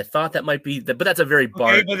too because I thought that might be, but that's a very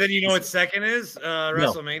bar. Okay, but then you know what second is?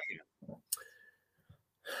 WrestleMania. No.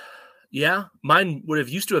 Yeah, mine would have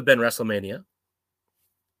used to have been WrestleMania.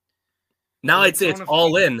 Now I'd say it's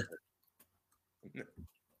all in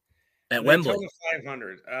at Wembley.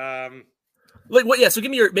 500. Like what? Yeah. So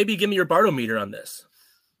give me your barometer on this.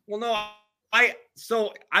 Well, no, I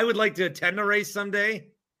would like to attend a race someday,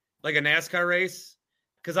 like a NASCAR race,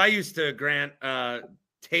 because I used to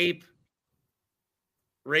tape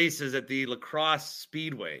races at the La Crosse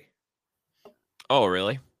Speedway. Oh,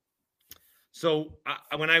 really? So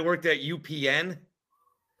when I worked at UPN,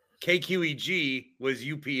 KQEG was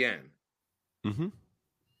UPN. Mm-hmm.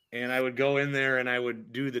 And I would go in there and I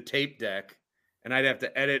would do the tape deck, and I'd have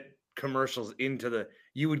to edit commercials into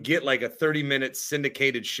you would get like a 30-minute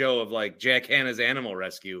syndicated show of like Jack Hanna's Animal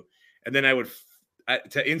Rescue. And then I would,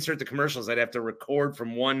 to insert the commercials, I'd have to record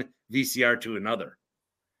from one VCR to another.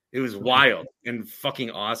 It was wild and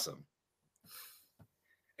fucking awesome.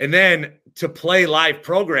 And then to play live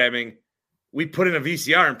programming, we put in a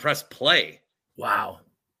VCR and press play. Wow.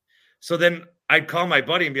 So then I'd call my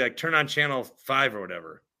buddy and be like, turn on channel 5 or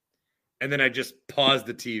whatever. And then I just pause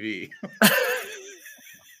the TV.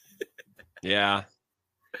 Yeah.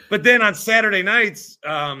 But then on Saturday nights,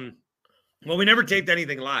 we never taped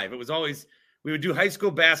anything live. It was always, we would do high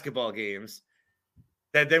school basketball games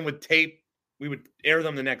that then we would air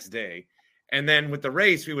them the next day. And then with the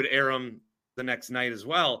race, we would air them the next night as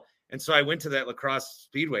well. And so I went to that La Crosse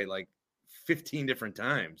Speedway like 15 different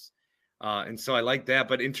times. And so I like that.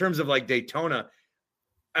 But in terms of like Daytona,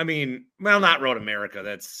 I mean, well, not Road America.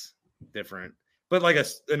 That's different. But like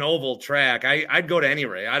an oval track, I'd go to any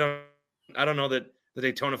race. I don't know that the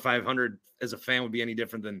Daytona 500 as a fan would be any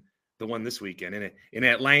different than the one this weekend in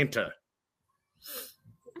Atlanta.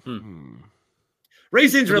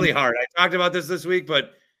 Racing's really hard. I talked about this week,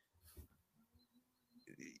 but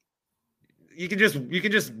you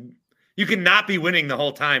can not be winning the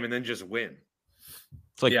whole time and then just win.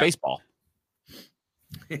 It's like baseball.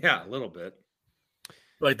 Yeah, a little bit.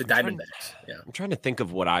 Like the Diamondbacks. Yeah. I'm trying to think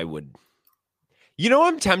of what I would.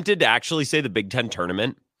 I'm tempted to actually say the Big Ten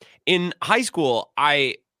tournament. In high school,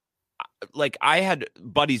 I had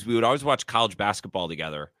buddies. We would always watch college basketball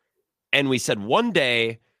together. And we said one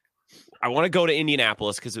day, I want to go to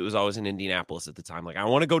Indianapolis because it was always in Indianapolis at the time. Like, I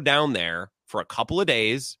want to go down there for a couple of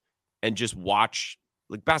days and just watch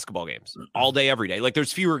like basketball games all day, every day. Like,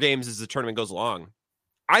 there's fewer games as the tournament goes along.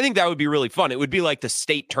 I think that would be really fun. It would be like the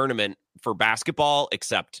state tournament for basketball,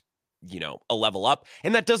 except, a level up.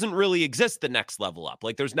 And that doesn't really exist, the next level up.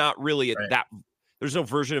 Like, there's not really there's no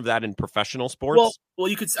version of that in professional sports. Well,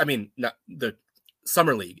 you could, not the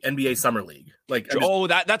Summer League, NBA Summer League.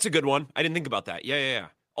 That's a good one. I didn't think about that. Yeah.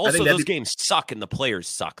 Also, those games suck and the players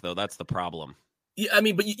suck, though. That's the problem. Yeah, I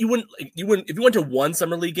mean, but you wouldn't if you went to one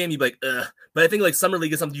Summer League game, you'd be like, ugh. But I think like Summer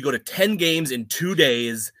League is something you go to 10 games in 2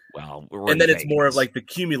 days. Well, and then it's more of like the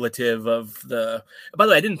cumulative of the. By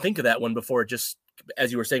the way, I didn't think of that one before. It just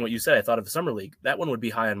as you were saying what you said, I thought of the Summer League. That one would be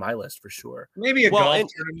high on my list for sure. Maybe a golf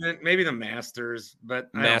tournament, maybe the Masters,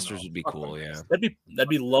 but Masters would be cool. Yeah, that'd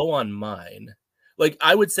be low on mine. Like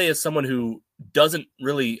I would say, as someone who doesn't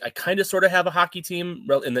really, I kind of sort of have a hockey team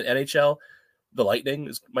in the NHL. The Lightning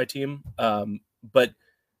is my team, but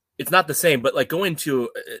it's not the same. But like going to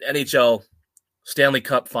an NHL Stanley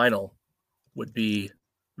Cup final would be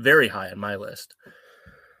very high on my list.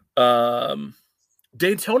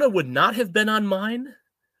 Daytona would not have been on mine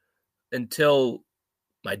until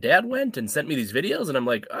my dad went and sent me these videos, and I'm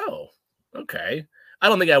like, oh, okay. I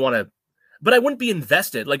don't think I want to, but I wouldn't be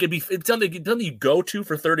invested. Like it's something you go to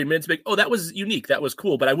for 30 minutes. Like, oh, that was unique, that was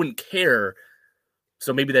cool, but I wouldn't care.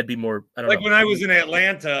 So maybe that'd be more. I don't know. Like when I was in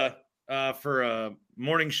Atlanta for a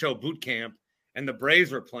morning show boot camp, and the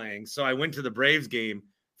Braves were playing, so I went to the Braves game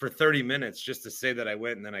for 30 minutes just to say that I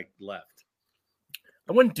went, and then I left.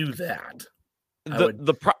 I wouldn't do that.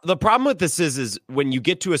 The problem with this is when you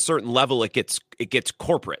get to a certain level, it gets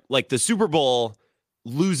corporate. Like the Super Bowl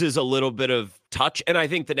loses a little bit of touch, and I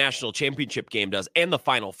think the national championship game does, and the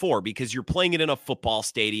Final Four, because you're playing it in a football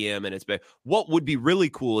stadium, and it's been. What would be really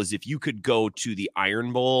cool is if you could go to the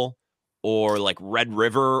Iron Bowl or like Red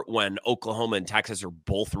River when Oklahoma and Texas are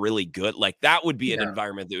both really good. Like that would be an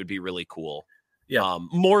environment that would be really cool. Yeah.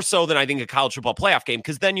 More so than I think a college football playoff game,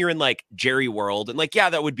 because then you're in like Jerry World, and like, yeah,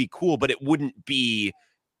 that would be cool, but it wouldn't be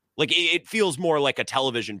like it feels more like a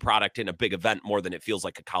television product in a big event more than it feels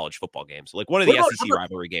like a college football game. So like one of the SEC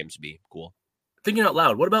rivalry games would be cool. Thinking out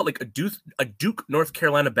loud, what about like a Duke North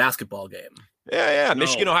Carolina basketball game? Yeah. No.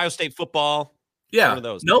 Michigan, Ohio State football. Yeah. One of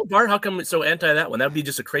those. No, Bart, how come it's so anti that one? That would be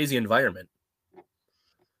just a crazy environment.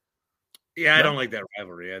 Yeah, I don't like that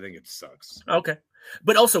rivalry. I think it sucks. Okay.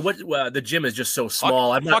 But also, the gym is just so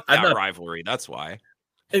small. I'm not rivalry. That's why.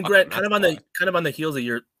 And Grant, kind of on the heels of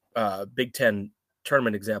your Big Ten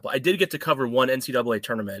tournament example, I did get to cover one NCAA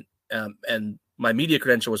tournament, and my media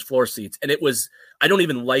credential was floor seats. And it was, I don't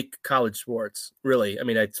even like college sports, really. I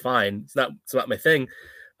mean, it's fine. It's not my thing.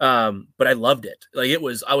 But I loved it. Like it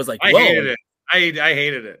was. I was like, whoa. I hated it. I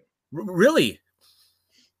hated it. Really?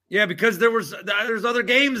 Yeah, because there's other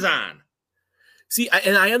games on. See,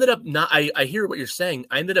 I ended up not. I hear what you're saying.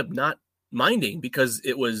 I ended up not minding because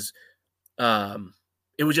it was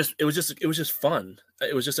just fun.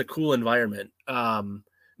 It was just a cool environment. By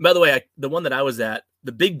the way, the one that I was at,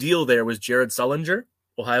 the big deal there was Jared Sullinger,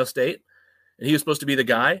 Ohio State, and he was supposed to be the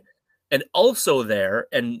guy. And also there,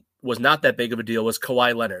 and was not that big of a deal, was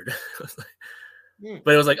Kawhi Leonard.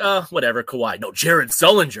 But it was like, oh, whatever, Kawhi. No, Jared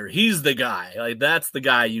Sullinger, he's the guy. Like that's the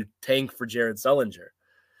guy you tank for, Jared Sullinger.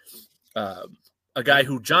 A guy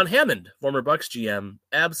who John Hammond, former Bucks GM,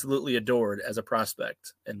 absolutely adored as a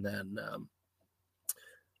prospect, and then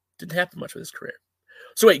didn't happen much with his career.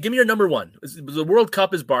 So wait, give me your number one. The World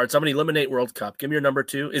Cup is Bart, so I'm going to eliminate World Cup. Give me your number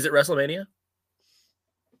two. Is it WrestleMania?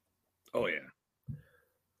 Oh, yeah.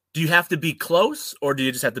 Do you have to be close, or do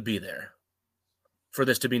you just have to be there for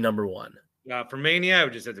this to be number one? For Mania, I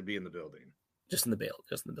would just have to be in the building. Just in the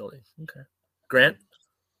building. Okay. Grant,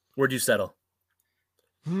 where'd you settle?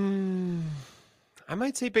 I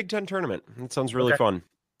might say Big Ten tournament. That sounds really fun.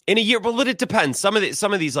 In a year, but it depends. Some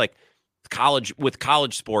of these like college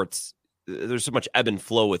sports, there's so much ebb and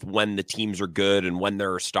flow with when the teams are good and when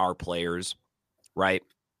there are star players, right?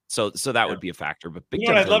 So that would be a factor. But Big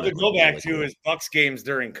Ten, what I'd love to go back to is Bucks games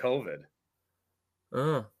during COVID.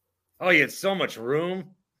 Oh, you had so much room.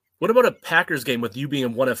 What about a Packers game with you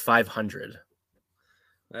being one of 500?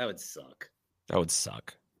 That would suck.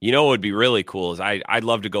 You know what would be really cool is I'd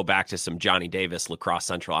love to go back to some Johnny Davis Lacrosse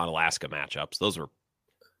Central on Alaska matchups.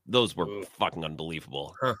 Those were fucking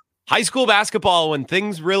unbelievable. Huh. High school basketball, when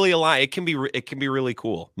things really align, it can be really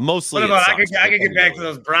cool. Mostly, what about I could get back to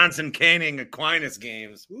those Bronson Canning Aquinas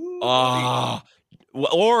games.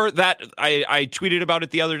 Or that I tweeted about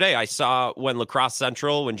it the other day. I saw when Lacrosse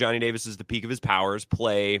Central, when Johnny Davis is the peak of his powers,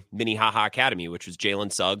 play Minnehaha Academy, which was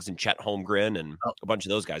Jalen Suggs and Chet Holmgren and a bunch of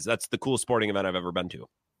those guys. That's the coolest sporting event I've ever been to.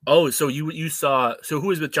 Oh, so you saw? So who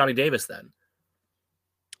was with Johnny Davis then?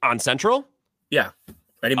 On Central? Yeah.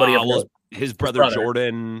 Anybody else? His brother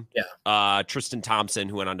Jordan. Yeah. Tristan Thompson,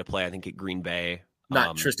 who went on to play, I think, at Green Bay.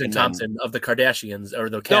 Not Tristan Thompson of the Kardashians or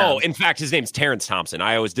the Cavs. No, in fact, his name's Terrence Thompson.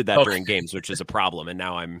 I always did that during games, which is a problem, and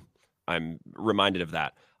now I'm reminded of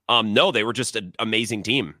that. No, they were just an amazing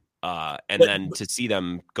team, then to see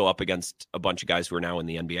them go up against a bunch of guys who are now in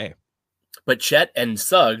the NBA. But Chet and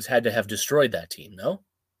Suggs had to have destroyed that team, no?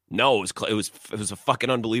 No, it was a fucking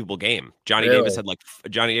unbelievable game. Johnny Davis had like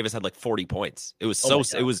 40 points. It was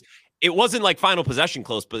it wasn't like final possession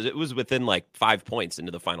close, but it was within like 5 points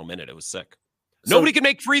into the final minute. It was sick. Nobody could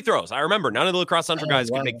make free throws. I remember none of the Lacrosse Central guys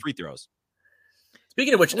could make free throws.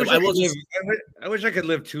 Speaking of which, I wish I could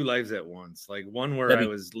live two lives at once. Like one where I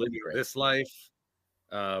was living this life,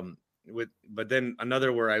 but then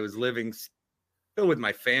another where I was living still with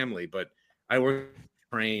my family, but I worked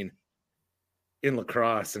train in La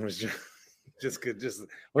Crosse and was just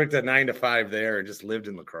worked a 9 to 5 there and just lived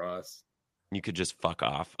in La Crosse. You could just fuck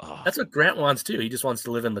off. Oh. That's what Grant wants too. He just wants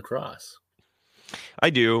to live in La Crosse. I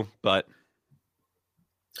do, but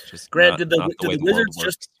just Grant, did the Wizards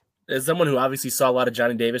just, as someone who obviously saw a lot of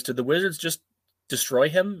Johnny Davis, did the Wizards just destroy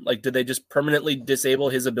him? Like, did they just permanently disable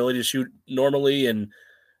his ability to shoot normally and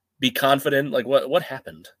be confident? Like, what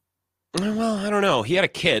happened? Well, I don't know. He had a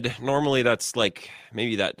kid. Normally, that's like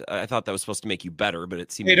maybe that. I thought that was supposed to make you better, but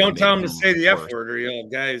it seemed. Hey, don't tell him to say the F word, or you'll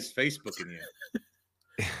have guys Facebooking you.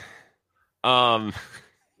 I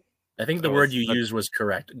think the word you used was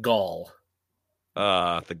correct. Gall.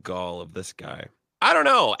 The gall of this guy. I don't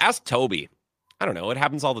know. Ask Toby. I don't know. It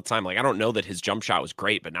happens all the time. Like, I don't know that his jump shot was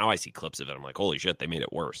great, but now I see clips of it. I'm like, holy shit, they made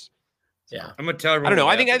it worse. So, yeah, I'm gonna tell everyone. I don't know.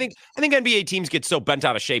 I think NBA teams get so bent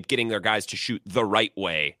out of shape getting their guys to shoot the right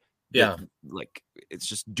way. Yeah, like it's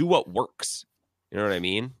just do what works. You know what I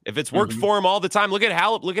mean? If it's worked for him all the time, look at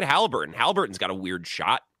Halliburton. Halliburton's got a weird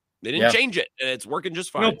shot. They didn't change it, and it's working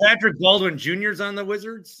just fine. You know, Patrick Baldwin Jr.'s on the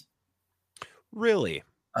Wizards. Really?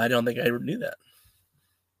 I don't think I ever knew that.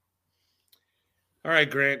 All right,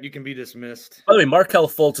 Grant, you can be dismissed. By the way, Markelle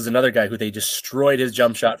Fultz is another guy who they destroyed his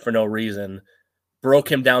jump shot for no reason, broke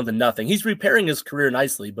him down to nothing. He's repairing his career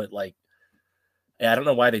nicely, but I don't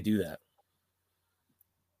know why they do that.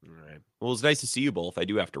 All right. Well, it's nice to see you both. I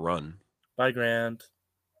do have to run. Bye, Grant.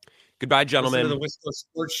 Goodbye, gentlemen. Listen to the Whistle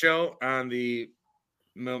Sports Show on the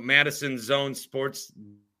Madison Zone Sports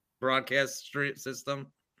broadcast system.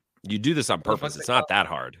 You do this on purpose. It's not that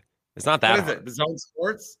hard. It's not that hard. What is it? The Zone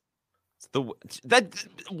Sports?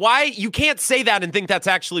 Why you can't say that and think that's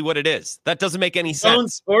actually what it is. That doesn't make any sense. Zone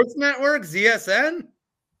Sports Network, ZSN?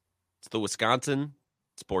 It's the Wisconsin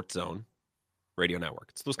Sports Zone Radio Network.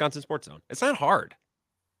 It's the Wisconsin Sports Zone. It's not hard.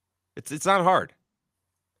 It's not hard.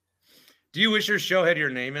 Do you wish your show had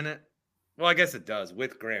your name in it? Well, I guess it does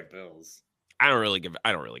with Grant Bills. I don't really give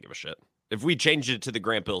a shit. If we changed it to the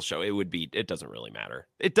Grant Bills show, it doesn't really matter.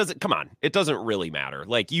 It doesn't really matter.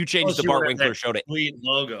 Like you changed the Bart Winkler show to sweet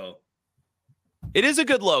logo. It is a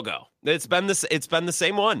good logo. It's been the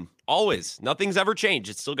same one always. Nothing's ever changed.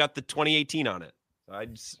 It's still got the 2018 on it. I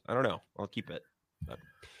don't know. I'll keep it. But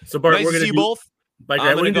so Bart, nice we're to see you both.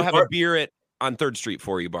 I'm going to go have a beer on 3rd Street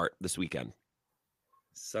for you, Bart, this weekend.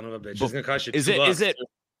 Son of a bitch. It's going to cost you $2.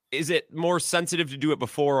 Is it more sensitive to do it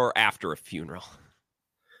before or after a funeral?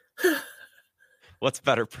 What's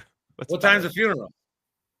better? What time's the funeral?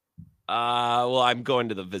 Well, I'm going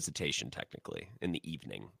to the visitation technically in the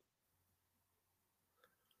evening.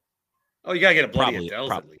 Oh, you gotta get a bloody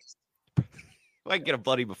Adele's at least. I can get a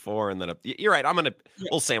bloody before and then you're right.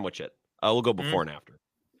 We'll sandwich it. We'll go before and after.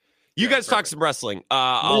 You guys talk some wrestling.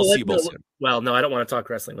 I'll see you both soon. Well, no, I don't want to talk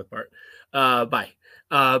wrestling with Bart. Bye.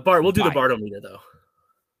 Bart, we'll do the Bartometer though.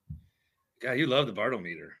 God, you love the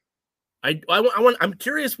Bartometer. I'm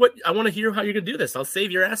curious I want to hear how you're gonna do this. I'll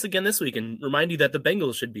save your ass again this week and remind you that the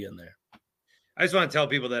Bengals should be in there. I just want to tell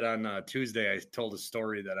people that on Tuesday I told a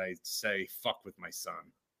story that I say "fuck" with my son.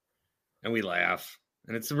 And we laugh,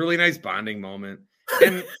 and it's a really nice bonding moment.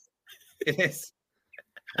 And it is.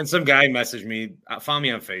 And some guy messaged me, found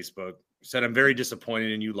me on Facebook, said, "I'm very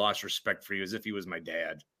disappointed in you, lost respect for you," as if he was my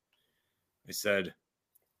dad. I said,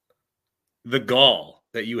 "The gall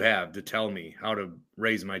that you have to tell me how to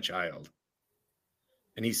raise my child."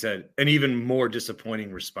 And he said, "An even more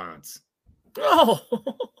disappointing response." Oh.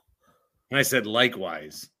 And I said,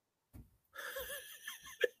 "Likewise."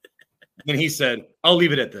 And he said, "I'll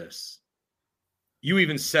leave it at this. You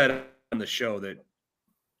even said on the show that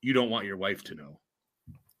you don't want your wife to know."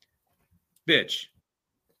 Bitch,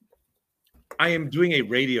 I am doing a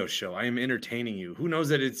radio show. I am entertaining you. Who knows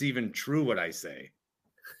that it's even true what I say?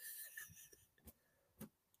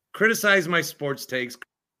 Criticize my sports takes,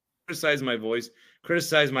 criticize my voice,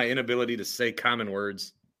 criticize my inability to say common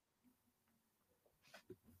words.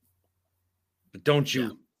 But don't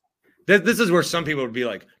you... Yeah. This is where some people would be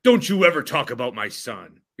like, "Don't you ever talk about my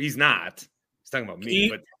son." He's not. Talking about me,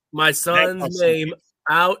 Keep but my son's name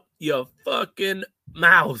out your fucking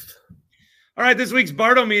mouth. All right, this week's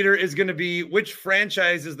Bartometer is going to be which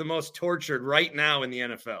franchise is the most tortured right now in the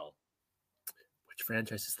NFL. Which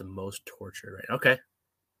franchise is the most tortured right now? Okay.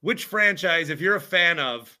 Which franchise, if you're a fan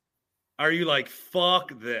of, are you like,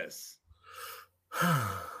 fuck this?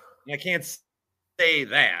 I can't say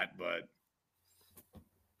that, but.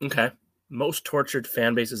 Okay. Most tortured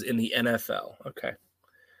fan bases in the NFL. Okay.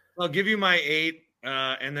 I'll give you my 8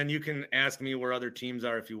 And then you can ask me where other teams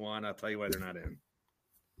are if you want. I'll tell you why they're not in.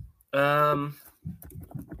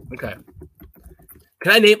 Okay.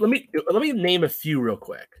 Can I name? Let me name a few real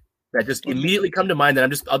quick that just immediately come to mind.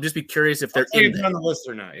 That I'll just be curious if they're in there. On the list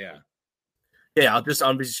or not. Yeah. Yeah, I'm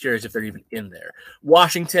just curious if they're even in there.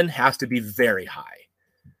 Washington has to be very high.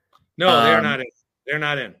 No, they're not in. They're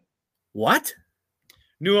not in. What?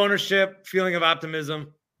 New ownership, feeling of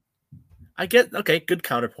optimism. I get okay. Good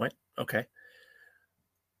counterpoint. Okay.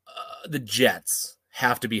 The Jets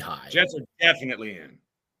have to be high. Jets are definitely in.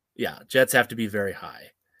 Yeah, Jets have to be very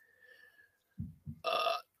high.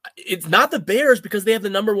 It's not the Bears because they have the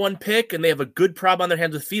number 1 pick and they have a good problem on their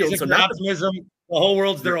hands with Fields. So not optimism. The whole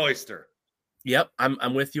world's their oyster. Yep,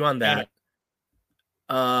 I'm with you on that.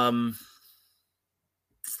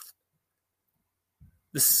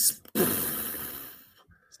 This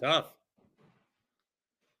stuff.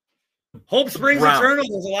 Hope springs eternal.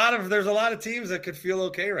 There's a lot of teams that could feel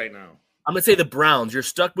okay right now. I'm gonna say the Browns. You're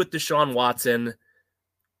stuck with Deshaun Watson.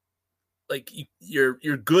 Like you're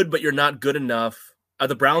good, but you're not good enough. Are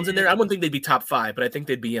the Browns in there? I wouldn't think they'd be top 5, but I think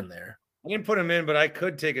they'd be in there. I didn't put them in, but I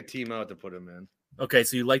could take a team out to put them in. Okay,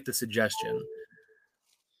 so you like the suggestion.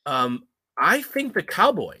 I think the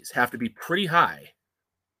Cowboys have to be pretty high.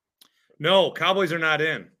 No, Cowboys are not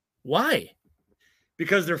in. Why?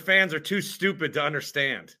 Because their fans are too stupid to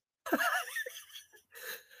understand.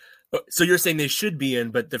 So you're saying they should be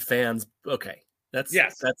in, but the fans, okay. That's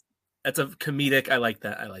a comedic. I like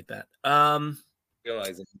that.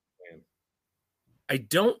 Realizing. I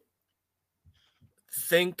don't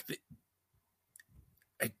think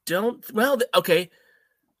okay.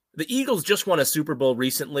 The Eagles just won a Super Bowl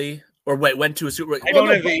recently, or went to a Super Bowl. I don't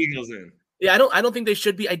have the Eagles in. Yeah, I don't think they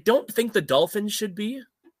should be. I don't think the Dolphins should be.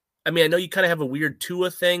 I mean, I know you kind of have a weird Tua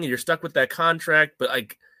thing and you're stuck with that contract, but I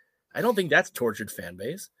don't think that's tortured fan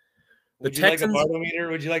base. Would you like a barometer?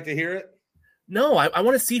 Would you like to hear it? No, I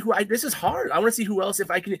want to see this is hard. I want to see who else, if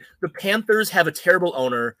I can. The Panthers have a terrible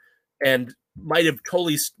owner and might have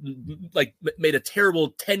totally made a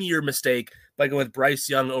terrible 10-year mistake by going with Bryce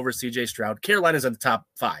Young over CJ Stroud. Carolina's in the top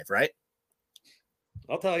 5, right?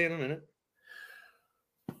 I'll tell you in a minute.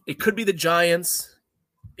 It could be the Giants.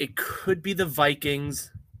 It could be the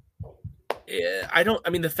Vikings.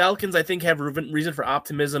 The Falcons, I think, have reason for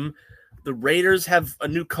optimism. The Raiders have a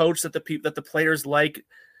new coach that the players like.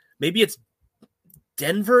 Maybe it's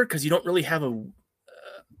Denver because you don't really have a.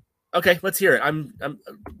 Okay, let's hear it. I'm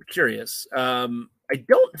curious. I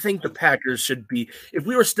don't think the Packers should be. If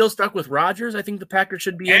we were still stuck with Rodgers, I think the Packers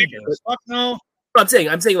should be in. Fuck no. I'm saying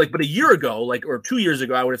but a year ago, or 2 years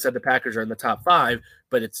ago, I would have said the Packers are in the top 5.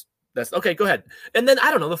 But that's okay. Go ahead. And then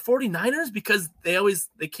I don't know the 49ers because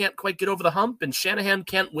they can't quite get over the hump, and Shanahan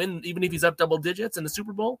can't win even if he's up double digits in the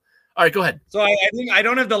Super Bowl. All right, go ahead. So I think I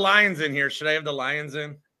don't have the Lions in here. Should I have the Lions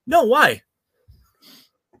in? No, why?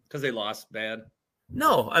 Because they lost bad.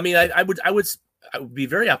 No, I mean I would be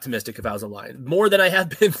very optimistic if I was a Lion, more than I have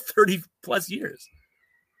been 30 plus years.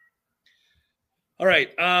 All right,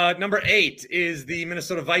 number 8 is the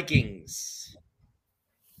Minnesota Vikings.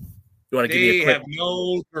 You want to give me a quick? They have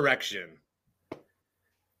no direction,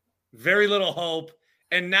 very little hope,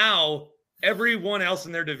 and now everyone else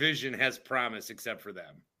in their division has promise except for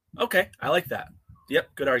them. Okay, I like that.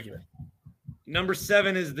 Yep, good argument. Number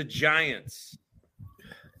 7 is the Giants.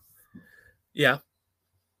 Yeah.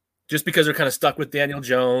 Just because they're kind of stuck with Daniel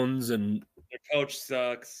Jones and their coach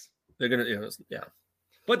sucks. They're going to, yeah.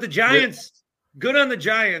 But the Giants, good on the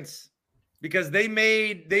Giants because they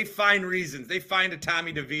find reasons. They find a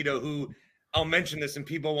Tommy DeVito who, I'll mention this and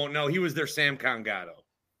people won't know, he was their Sam Congato.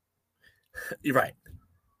 You're right.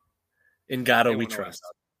 In Gatto we trust.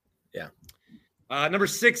 Yeah. Number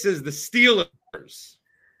 6 is the Steelers.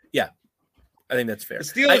 Yeah, I think that's fair. The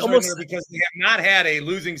Steelers are there because they have not had a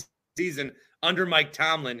losing season under Mike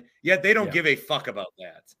Tomlin, yet they don't give a fuck about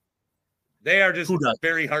that. They are just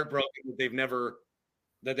very heartbroken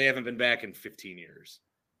that they haven't been back in 15 years.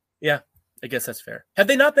 Yeah, I guess that's fair. Have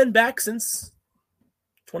they not been back since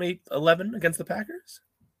 2011 against the Packers?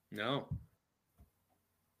 No.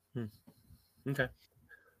 Okay.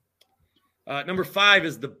 Number 5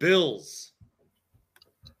 is the Bills.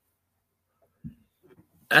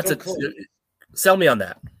 Sell me on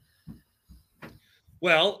that.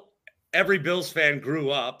 Well, every Bills fan grew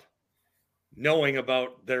up knowing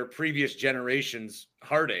about their previous generation's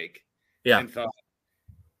heartache. Yeah. And thought,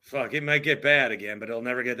 fuck, it might get bad again, but it'll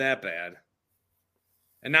never get that bad.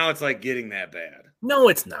 And now it's like getting that bad. No,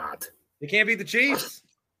 it's not. They can't beat the Chiefs.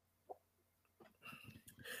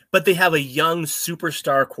 But they have a young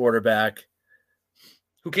superstar quarterback.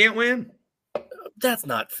 Who can't win? That's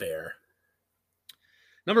not fair.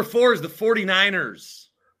 Number 4 is the 49ers.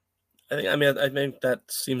 I think that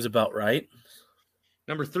seems about right.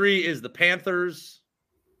 Number 3 is the Panthers.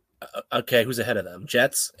 Okay, who's ahead of them?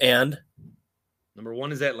 Jets and Number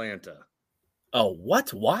 1 is Atlanta. oh, what?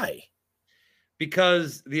 Why?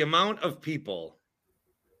 Because the amount of people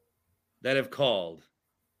that have called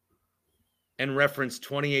and referenced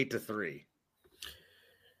 28-3,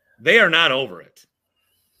 they are not over it.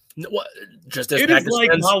 No, what, just as It is Packers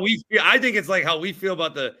like fans? how we feel. I think it's like how we feel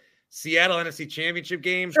about the Seattle NFC Championship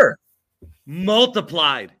game. Sure,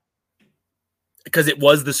 Multiplied. because it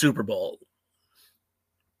was the Super Bowl.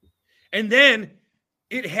 And then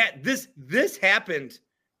it had this happened.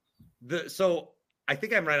 So I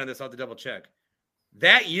think I'm right on this. I'll have to double check.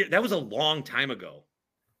 That year, that was a long time ago.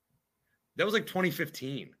 That was like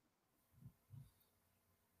 2015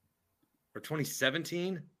 or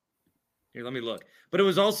 2017. Here, let me look. But it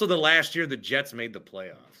was also the last year the Jets made the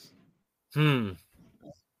playoffs.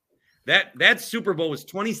 That Super Bowl was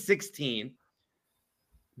 2016.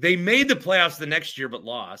 They made the playoffs the next year, but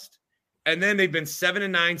lost. And then they've been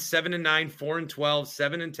 7-9, 7-9, 4-12,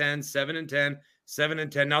 7-10, 7-10,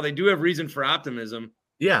 7-10. Now they do have reason for optimism.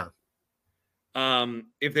 Yeah.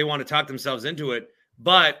 If they want to talk themselves into it.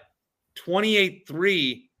 But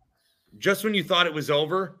 28-3, just when you thought it was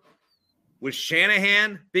over, with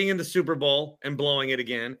Shanahan being in the Super Bowl and blowing it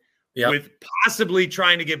again, with possibly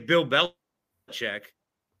trying to get Bill Belichick,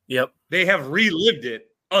 they have relived it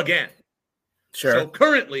again. Sure. So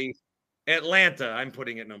currently, Atlanta, I'm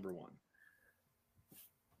putting at number 1.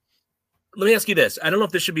 Let me ask you this. I don't know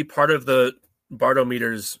if this should be part of the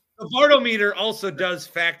Bartometers. The Bartometer also does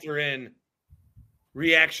factor in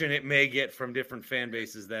reaction it may get from different fan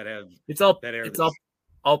bases that have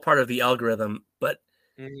all part of the algorithm. But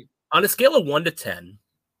on a scale of 1 to 10,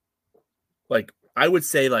 like I would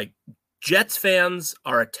say, like Jets fans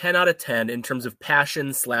are a 10 out of 10 in terms of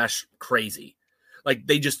passion / crazy. Like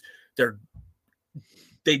they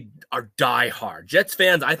are diehard Jets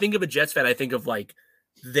fans. I think of a Jets fan, I think of like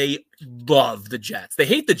they love the Jets. They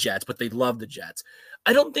hate the Jets, but they love the Jets.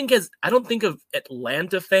 I don't think of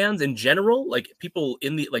Atlanta fans in general, like people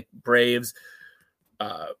in the like Braves,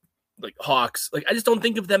 like Hawks. Like I just don't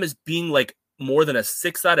think of them as being like more than a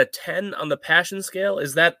 6 out of 10 on the passion scale.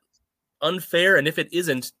 Is that unfair? And if it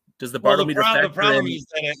isn't, does the Bartometer factor the problem in? is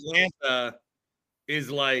that Atlanta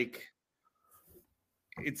is like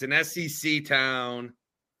it's an SEC town.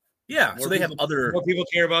 Yeah, so they have more people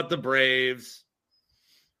care about the Braves.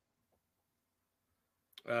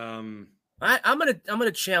 I'm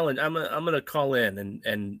gonna challenge. I'm gonna call in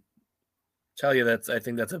and tell you I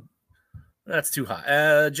think that's too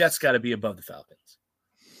high. Jets got to be above the Falcons.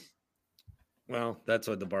 Well, that's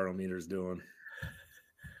what the Bartometer is doing.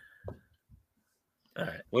 All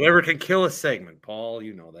right, whatever can kill a segment, Paul.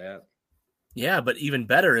 You know that. Yeah, but even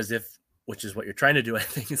better is which is what you're trying to do. I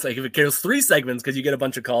think it's like if it kills 3 segments because you get a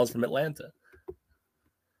bunch of calls from Atlanta.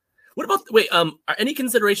 What about any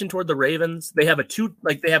consideration toward the Ravens? They have a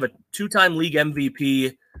 2-time league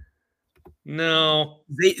MVP. No.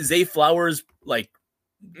 Zay Flowers,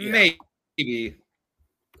 maybe.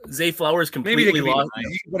 Zay Flowers completely lost.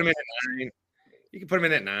 You can put him in at 9. You can put him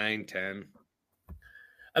in at 9, 10.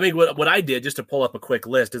 I mean, what I did just to pull up a quick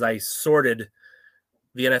list is I sorted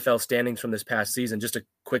the NFL standings from this past season, just a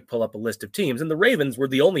quick pull up a list of teams. And the Ravens were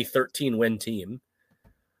the only 13-win team.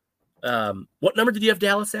 What number did you have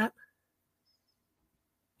Dallas at?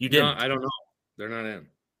 You didn't. No, I don't know. They're not in.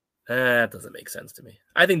 That doesn't make sense to me.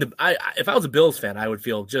 I think if I was a Bills fan, I would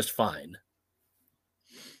feel just fine.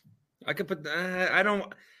 I could put.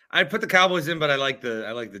 I'd put the Cowboys in, but I like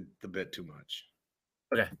the bit too much.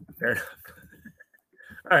 Okay, fair enough.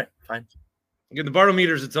 All right, fine. Again, the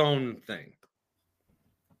Bartometer's its own thing.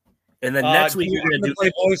 And then next week you're going to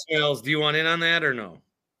play voicemails. Do you want in on that or no?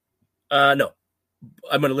 No.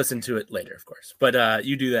 I'm going to listen to it later, of course. But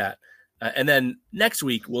you do that. And then next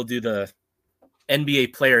week we'll do the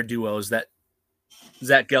NBA player duos that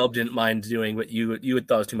Zach Gelb didn't mind doing, but you had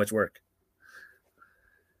thought was too much work.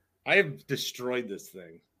 I have destroyed this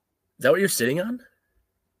thing. Is that what you're sitting on?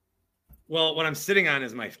 Well, what I'm sitting on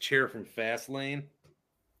is my chair from Fastlane.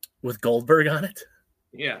 With Goldberg on it?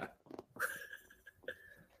 Yeah.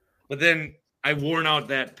 But then I worn out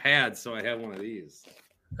that pad, so I have one of these.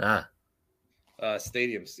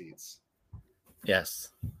 Stadium seats. Yes.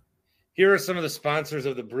 Here are some of the sponsors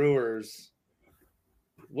of the Brewers.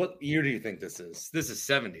 What year do you think this is? This is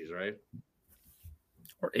 70s, right?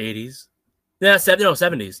 Or 80s. Yeah,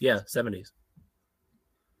 70s. Yeah, 70s.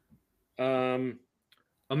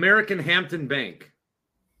 American Hampton Bank,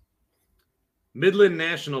 Midland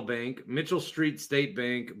National Bank, Mitchell Street State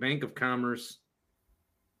Bank, Bank of Commerce.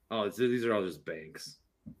 Oh, these are all just banks.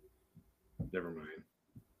 Never mind.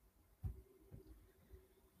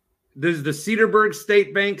 Does the Cedarburg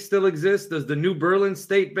State Bank still exist? Does the New Berlin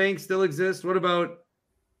State Bank still exist? What about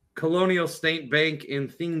Colonial State Bank in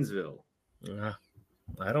Thiensville?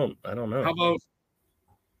 I don't know. How about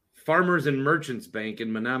Farmers and Merchants Bank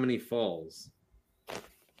in Menominee Falls?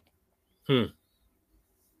 Hmm.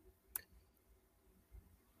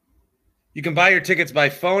 You can buy your tickets by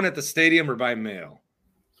phone at the stadium or by mail.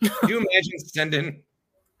 Could you imagine sending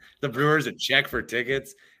the Brewers a check for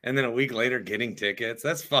tickets and then a week later getting tickets?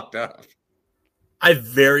 That's fucked up. I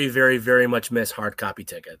very, very, very much miss hard copy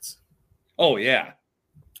tickets. Oh yeah.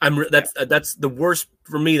 That's the worst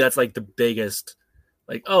for me. That's like the biggest,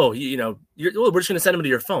 like, oh, we're just going to send them to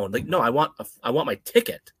your phone. Like, no, I want my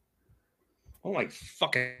ticket. Oh, my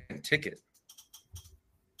fucking ticket.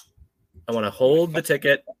 I want to hold the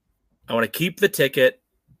ticket. I want to keep the ticket.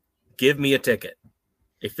 Give me a ticket,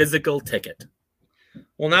 a physical ticket.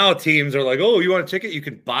 Well, now teams are like, oh, you want a ticket? You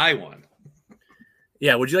can buy one.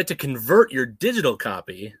 Yeah. Would you like to convert your digital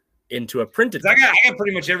copy into a printed copy? I got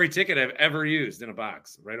pretty much every ticket I've ever used in a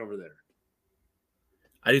box right over there.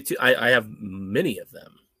 I do too. I have many of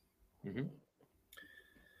them. Mm-hmm.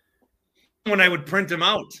 When I would print them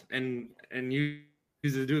out and use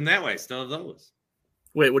it doing that way, I still have those.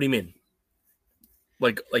 Wait, what do you mean?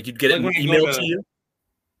 Like you'd get it emailed to you?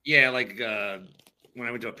 Yeah, like when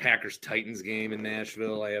I went to a Packers Titans game in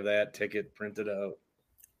Nashville, I have that ticket printed out.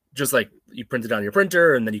 Just like you printed on your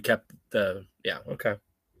printer and then you kept the okay.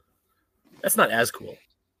 That's not as cool.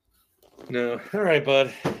 No. All right,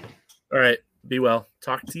 bud. All right. Be well.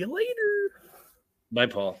 Talk to you later. Bye,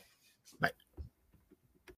 Paul. Bye.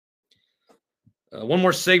 One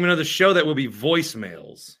more segment of the show that will be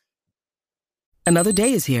voicemails. Another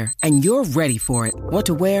day is here, and you're ready for it. What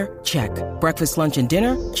to wear? Check. Breakfast, lunch, and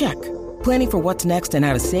dinner? Check. Planning for what's next and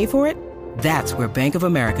how to save for it? That's where Bank of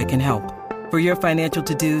America can help. For your financial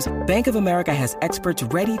to-dos, Bank of America has experts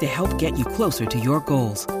ready to help get you closer to your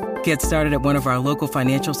goals. Get started at one of our local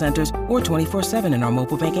financial centers or 24/7 in our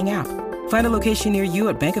mobile banking app. Find a location near you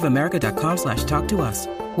at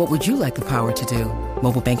bankofamerica.com/talktous. What would you like the power to do?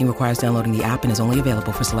 Mobile banking requires downloading the app and is only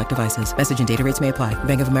available for select devices. Message and data rates may apply.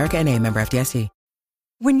 Bank of America NA, member FDIC.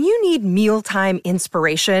 When you need mealtime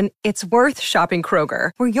inspiration, it's worth shopping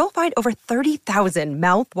Kroger, where you'll find over 30,000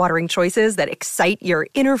 mouth-watering choices that excite your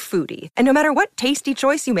inner foodie. And no matter what tasty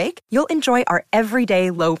choice you make, you'll enjoy our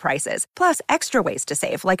everyday low prices, plus extra ways to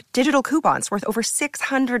save, like digital coupons worth over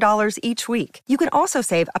 $600 each week. You can also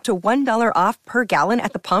save up to $1 off per gallon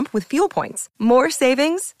at the pump with fuel points. More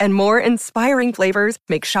savings and more inspiring flavors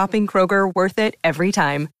make shopping Kroger worth it every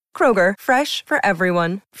time. Kroger, fresh for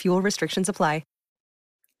everyone. Fuel restrictions apply.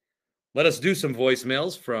 Let us do some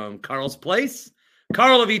voicemails from Carl's Place.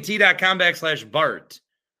 carlofet.com/Bart.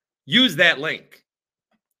 Use that link.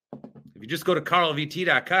 If you just go to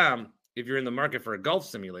carlofet.com, if you're in the market for a golf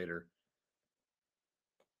simulator,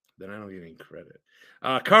 then I don't get any credit.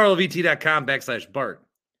 carlofet.com/Bart.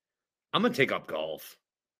 I'm going to take up golf.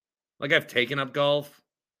 Like I've taken up golf.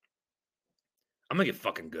 I'm going to get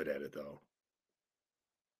fucking good at it, though.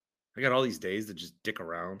 I got all these days to just dick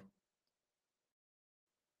around.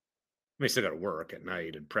 I still got to work at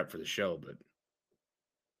night and prep for the show, but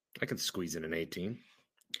I can squeeze in an 18.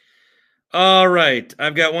 All right.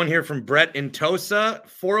 I've got one here from Brett in Tosa,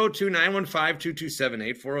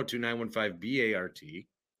 402-915-2278, 402-915-BART.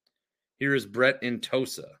 Here is Brett in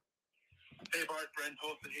Tosa. Hey, Bart, Brett in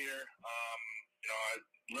Tosa here. I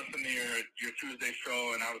listen to your Tuesday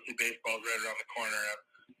show, and obviously baseball's right around the corner.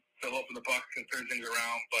 I'm still hoping the Bucs can turn things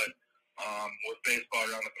around, but with baseball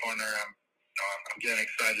around the corner, I'm getting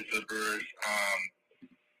excited for the Brewers.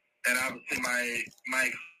 And obviously my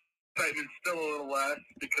excitement's still a little less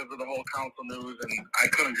because of the whole Counsell news, and I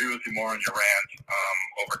couldn't agree with you more on your rant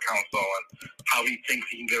over Counsell and how he thinks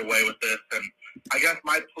he can get away with this. And I guess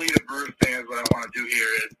my plea to Brewers fans, what I want to do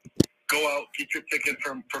here is go out, get your tickets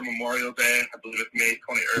for Memorial Day. I believe it's May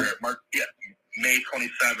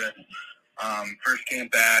 27th. First game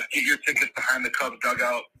back. Get your tickets behind the Cubs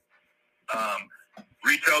dugout.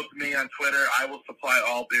 Reach out to me on Twitter. I will supply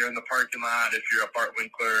all beer in the parking lot if you're a Bart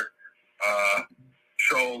Winkler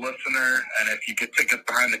show listener, and if you get tickets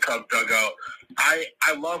behind the Cubs dugout. I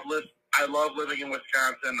love living in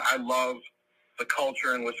Wisconsin. I love the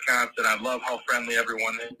culture in Wisconsin. I love how friendly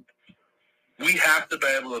everyone is. We have to be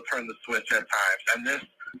able to turn the switch at times, and this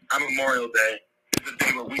on Memorial Day is a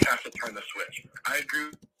day where we have to turn the switch. I agree.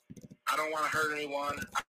 I don't want to hurt anyone.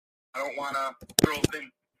 I don't want to throw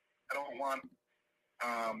things. I don't want.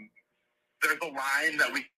 There's a line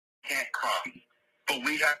that we can't cross, but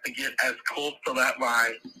we have to get as close to that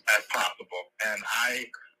line as possible. And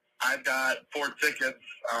I've got 4 tickets,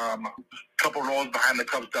 a couple rows behind the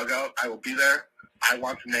Cubs dugout. I will be there. I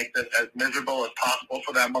want to make this as miserable as possible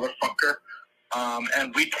for that motherfucker.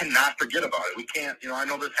 And we cannot forget about it. We can't, I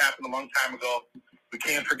know this happened a long time ago. We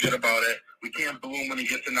can't forget about it. We can't bloom when he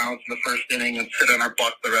gets announced in the first inning and sit on our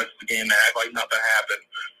butts the rest of the game and act like nothing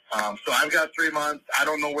happened. So I've got 3 months. I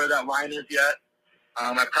don't know where that line is yet.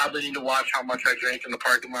 I probably need to watch how much I drink in the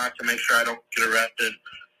parking lot to make sure I don't get arrested.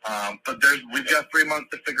 But we've got 3 months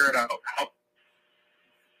to figure it out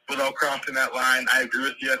without crossing that line. I agree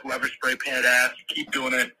with you. Whoever spray painted ass, keep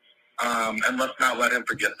doing it. And let's not let him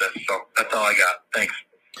forget this. So that's all I got. Thanks.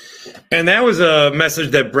 And that was a message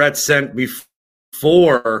that Brett sent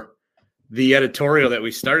before the editorial that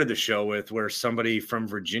we started the show with, where somebody from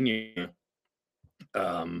Virginia,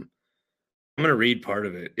 I'm going to read part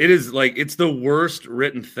of it. It is like, it's the worst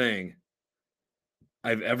written thing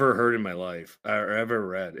I've ever heard in my life or ever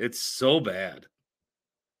read. It's so bad.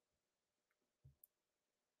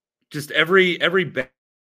 Just every bad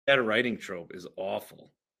writing trope is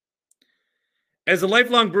awful. As a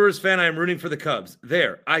lifelong Brewers fan, I am rooting for the Cubs.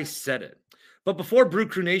 There, I said it. But before Brew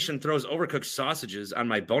Crew Nation throws overcooked sausages on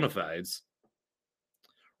my bona fides,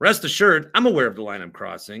 rest assured, I'm aware of the line I'm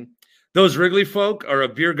crossing. Those Wrigley folk are a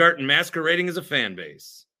beer garden masquerading as a fan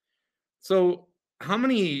base. So how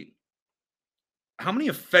many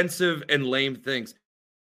offensive and lame things?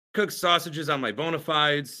 Cooked sausages on my bona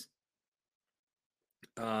fides.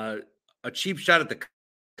 A cheap shot at the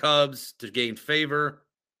Cubs to gain favor.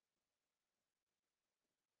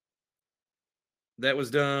 That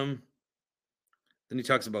was dumb. Then he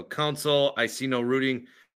talks about counsel. I see no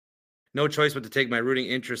choice but to take my rooting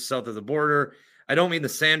interest south of the border. I don't mean to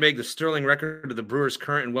sandbag the sterling record of the Brewers'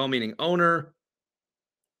 current and well-meaning owner.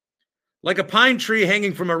 Like a pine tree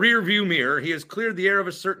hanging from a rear-view mirror, he has cleared the air of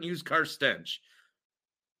a certain used car stench.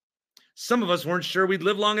 Some of us weren't sure we'd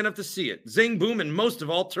live long enough to see it. Zing, boom, and most of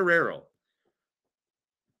all, Torero.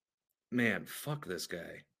 Man, fuck this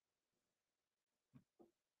guy.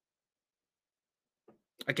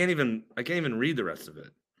 I can't even read the rest of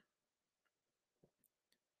it.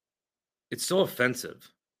 It's so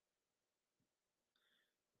offensive.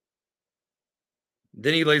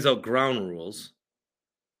 Then he lays out ground rules.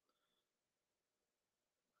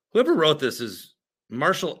 Whoever wrote this is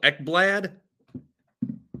Marshall Eckblad.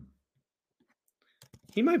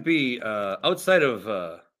 He might be outside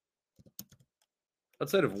of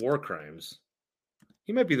war crimes.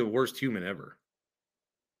 He might be the worst human ever.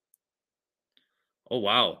 Oh,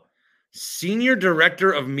 wow. Senior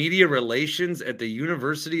Director of Media Relations at the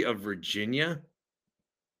University of Virginia.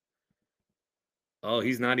 Oh,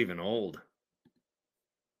 he's not even old.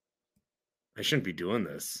 I shouldn't be doing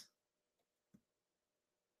this.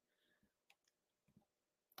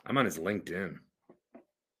 I'm on his LinkedIn.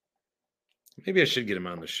 Maybe I should get him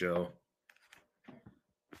on the show.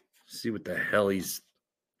 See what the hell he's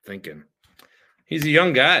thinking. He's a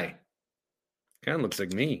young guy. Kind of looks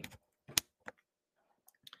like me.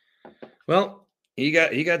 Well, he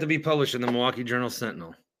got to be published in the Milwaukee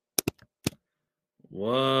Journal-Sentinel.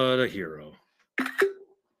 What a hero.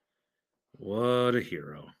 What a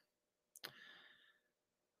hero.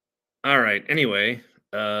 All right. Anyway,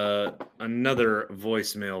 another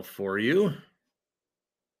voicemail for you.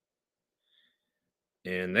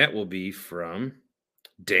 And that will be from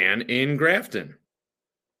Dan in Grafton.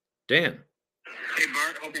 Dan. Hey,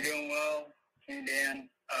 Bart. Hope you're doing well. Hey, Dan.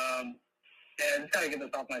 Yeah, I just got to get this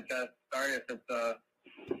off my chest. Sorry if it's,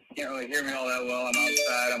 can't really hear me all that well. I'm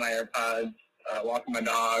outside on my AirPods, walking my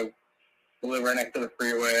dog. I live right next to the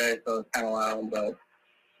freeway, so it's kind of loud. But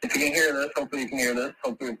if you can hear this, hopefully you can hear this.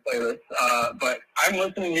 Hopefully we play this. But I'm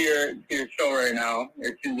listening to your show right now,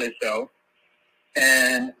 your Tuesday show.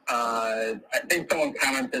 And I think someone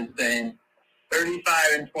commented saying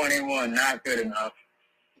 35-21, not good enough.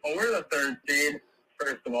 Well, we're the third seed,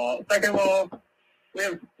 first of all. Second of all, we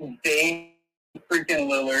have Dame freaking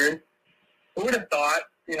Lillard. Who would have thought,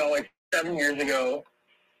 like 7 years ago,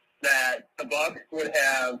 that the Bucks would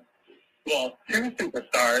have, well, 2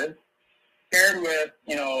 superstars paired with,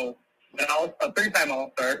 a 3-time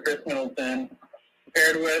All-Star, Chris Middleton,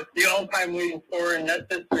 paired with the all-time leading scorer in net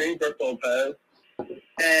history, Brook Lopez,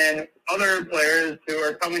 and other players who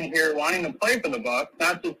are coming here wanting to play for the Bucks,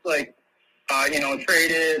 not just like,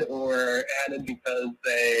 traded or added because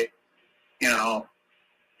they, they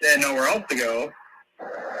had nowhere else to go,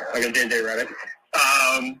 like a JJ Redick.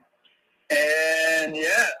 And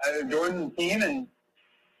yeah, Jordan's team and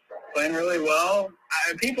playing really well.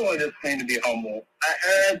 People are just need to be humble.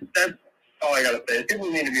 That's all I gotta say.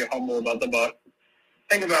 People need to be humble about the Bucks.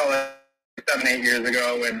 Think about like 7-8 years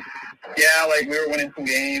ago when, we were winning some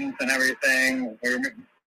games and everything. We were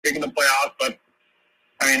making the playoffs, but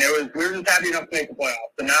I mean, we were just happy enough to make the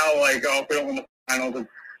playoffs. And now, like, if we don't win the finals, it's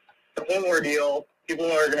the whole ordeal. People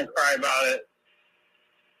are going to cry about it.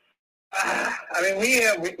 I mean, we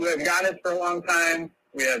have Giannis for a long time.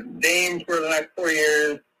 We have Dame for the next 4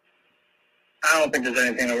 years. I don't think there's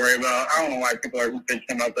anything to worry about. I don't know why people are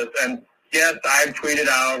bitching about this. And yes, I've tweeted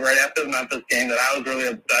out right after the Memphis game that I was really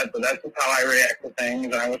upset, but that's just how I react to things.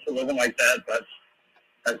 And I wish it wasn't like that, but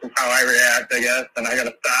that's just how I react, I guess. And I got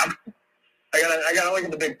to stop. I gotta look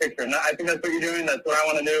at the big picture. And I think that's what you're doing. That's what I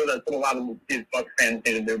want to do. That's what a lot of these Bucks fans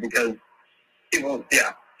need to do, because people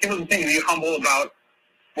just need to be humble about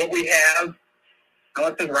what we have. And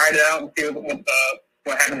let's just ride it out and see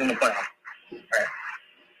what happens in the playoffs. All right.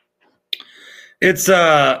 It's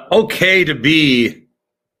okay to be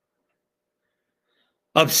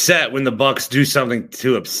upset when the Bucks do something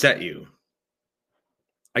to upset you.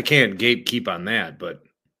 I can't gatekeep on that, but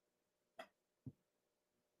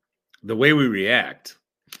the way we react,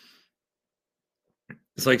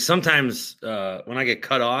 it's like sometimes when I get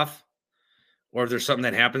cut off, or if there's something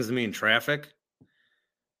that happens to me in traffic,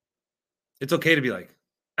 it's okay to be like,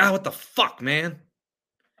 what the fuck, man?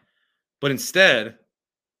 But instead,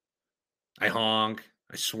 I honk,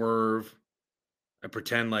 I swerve, I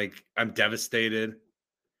pretend like I'm devastated.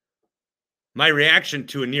 My reaction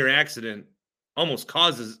to a near accident almost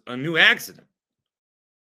causes a new accident.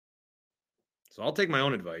 So I'll take my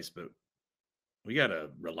own advice, but we got to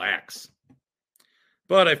relax.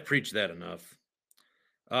 But I've preached that enough.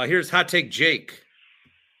 Here's Hot Take Jake.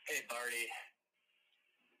 Hey, Barty.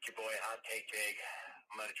 It's your boy, Hot Take Jake.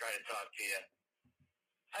 I'm going to try to talk to you.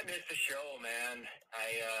 I missed the show, man.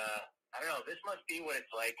 I don't know. This must be what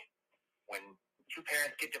it's like when two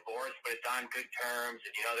parents get divorced, but it's on good terms,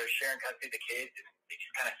 and, they're sharing custody of the kids, and they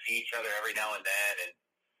just kind of see each other every now and then, and,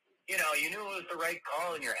 you knew it was the right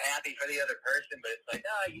call, and you're happy for the other person, but it's like,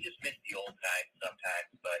 you just miss the old times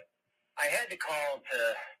sometimes. But I had to call to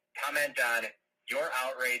comment on your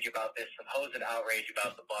outrage about this supposed outrage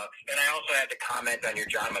about the Bucks, and I also had to comment on your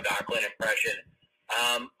John McLaughlin impression.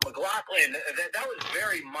 McLaughlin, that was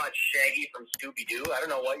very much Shaggy from Scooby-Doo. I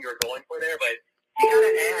don't know what you were going for there, but you got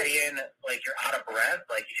to add in, like, you're out of breath,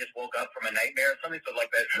 like you just woke up from a nightmare or something, so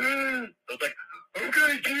like that, so it's like,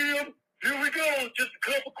 okay, Jim, here we go, just a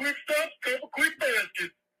couple quick stops, couple quick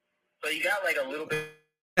bastards. So you got, like, a little bit.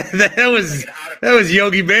 that was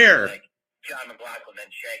Yogi Bear. Like John McLaughlin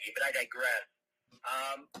and Shaggy, but I digress.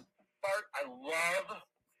 Bart, I love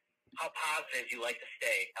how positive you like to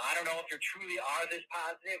stay. Now, I don't know if you truly are this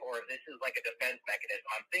positive or if this is like a defense mechanism.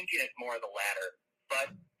 I'm thinking it's more of the latter. But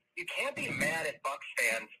you can't be mad at Bucks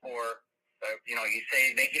fans for, you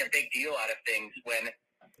say making a big deal out of things when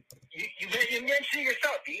you mentioned it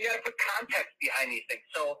yourself. You got to put context behind these things.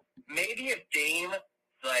 So maybe if Dame,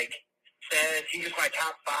 says he's just my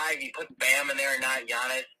top five, you put Bam in there and not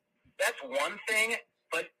Giannis, that's one thing.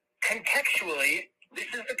 But contextually, this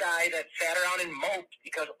is the guy that sat around and moped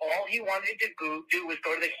because all he wanted to do was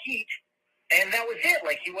go to the Heat, and that was it.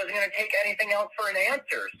 Like, he wasn't going to take anything else for an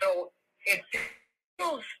answer. So it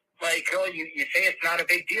feels like, you say it's not a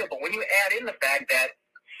big deal, but when you add in the fact that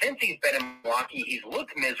since he's been in Milwaukee, he's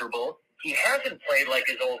looked miserable, he hasn't played like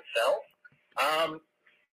his old self,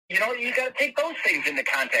 you got to take those things into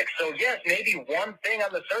context. So, yes, maybe one thing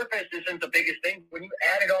on the surface isn't the biggest thing. When you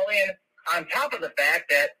add it all in, on top of the fact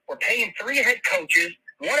that we're paying 3 head coaches,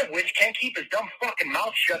 one of which can't keep his dumb fucking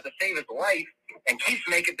mouth shut to save his life and keeps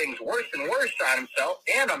making things worse and worse on himself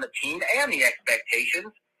and on the team and the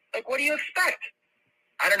expectations. Like, what do you expect?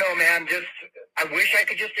 I don't know, man. I wish I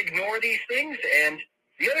could just ignore these things. And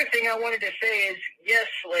the other thing I wanted to say is, yes,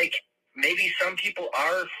 maybe some people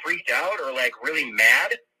are freaked out or, really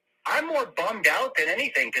mad. I'm more bummed out than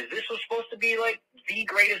anything because this was supposed to be, the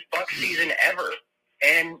greatest Bucks season ever.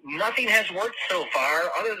 And nothing has worked so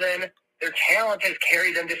far other than their talent has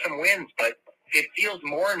carried them to some wins. But it feels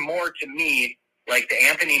more and more to me like the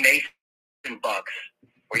Anthony Mason Bucks,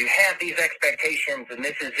 where you have these expectations and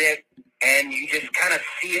this is it, and you just kind of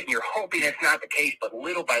see it and you're hoping it's not the case, but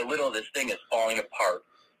little by little this thing is falling apart.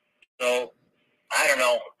 So, I don't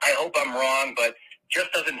know. I hope I'm wrong, but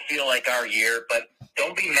just doesn't feel like our year. But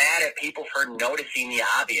don't be mad at people for noticing the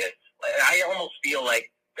obvious. I almost feel like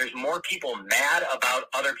there's more people mad about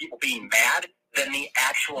other people being mad than the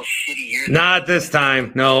actual shitty year. Not this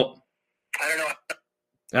time. No. I don't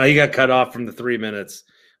know. He got cut off from the 3 minutes.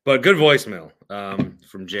 But good voicemail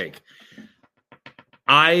from Jake.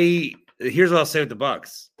 Here's what I'll say with the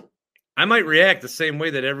Bucks. I might react the same way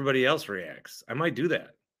that everybody else reacts. I might do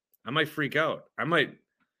that. I might freak out. I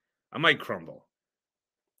might crumble.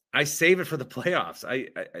 I save it for the playoffs.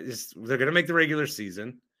 They're going to make the regular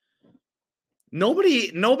season.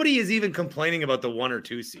 Nobody is even complaining about the 1 or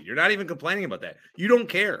 2 seed. You're not even complaining about that. You don't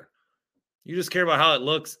care. You just care about how it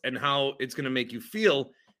looks and how it's going to make you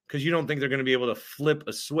feel because you don't think they're going to be able to flip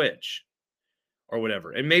a switch or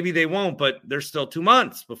whatever. And maybe they won't, but there's still 2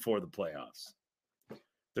 months before the playoffs.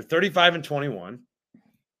 They're 35-21.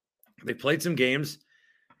 They played some games.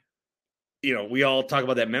 You know, we all talk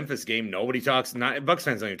about that Memphis game. Nobody talks. Not Bucks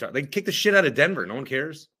fans don't even talk. They kicked the shit out of Denver. No one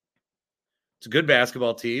cares. It's a good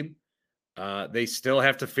basketball team. They still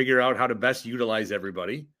have to figure out how to best utilize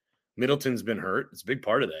everybody. Middleton's been hurt. It's a big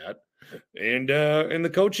part of that. And the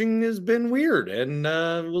coaching has been weird. And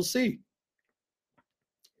we'll see.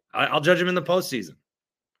 I'll judge them in the postseason.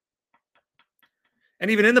 And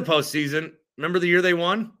even in the postseason, remember the year they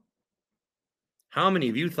won? How many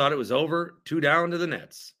of you thought it was over? 2 down to the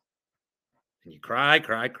Nets. And you cry.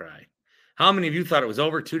 How many of you thought it was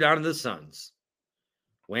over? 2 down to the Suns.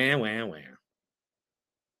 Wham.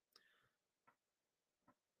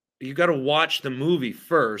 You got to watch the movie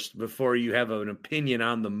first before you have an opinion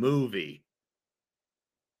on the movie.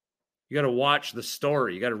 You got to watch the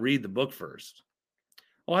story. You got to read the book first.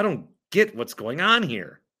 Oh, I don't get what's going on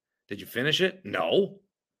here. Did you finish it? No.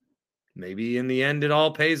 Maybe in the end it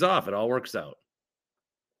all pays off. It all works out.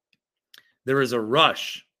 There is a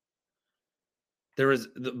rush.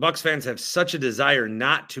 The Bucks fans have such a desire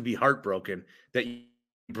not to be heartbroken that you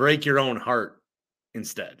break your own heart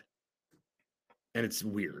instead. And it's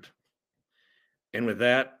weird. And with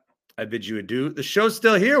that, I bid you adieu. The show's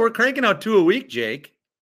still here. We're cranking out 2 a week, Jake.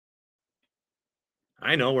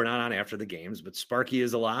 I know we're not on after the games, but Sparky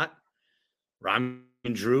is a lot. Rami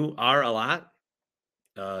and Drew are a lot.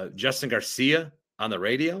 Justin Garcia on the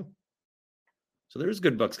radio. So there's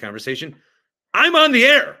good Bucks conversation. I'm on the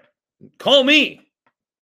air. Call me.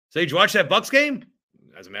 Say, did you watch that Bucks game?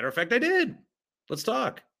 As a matter of fact, I did. Let's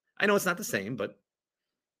talk. I know it's not the same, but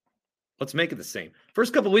let's make it the same.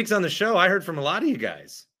 First couple weeks on the show, I heard from a lot of you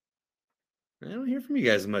guys. I don't hear from you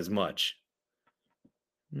guys as much.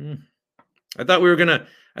 I thought we were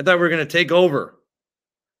gonna take over.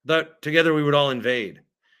 Thought together we would all invade.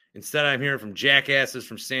 Instead, I'm hearing from jackasses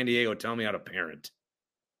from San Diego telling me how to parent.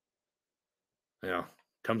 Yeah,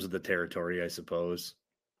 comes with the territory, I suppose.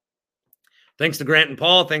 Thanks to Grant and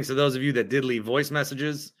Paul. Thanks to those of you that did leave voice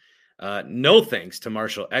messages. No thanks to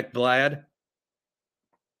Marshall Eckblad.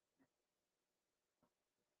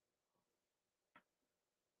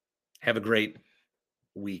 Have a great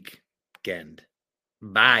weekend.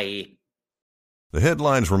 Bye. The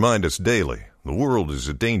headlines remind us daily, the world is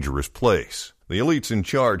a dangerous place. The elites in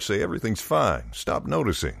charge say everything's fine, stop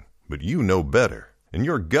noticing. But you know better. And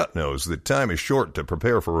your gut knows that time is short to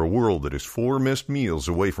prepare for a world that is 4 missed meals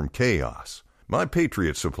away from chaos. My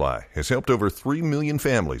Patriot Supply has helped over 3 million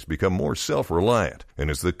families become more self-reliant and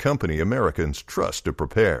is the company Americans trust to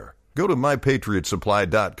prepare. Go to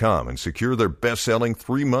MyPatriotSupply.com and secure their best-selling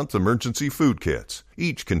 3-month emergency food kits.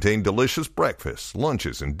 Each contain delicious breakfasts,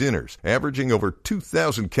 lunches, and dinners, averaging over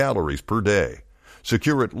 2,000 calories per day.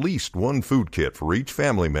 Secure at least 1 food kit for each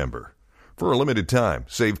family member. For a limited time,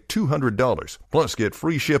 save $200, plus get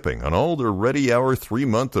free shipping on all their Ready Hour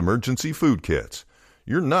 3-month emergency food kits.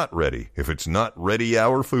 You're not ready if it's not Ready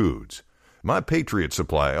Hour Foods. My Patriot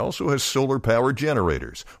Supply also has solar power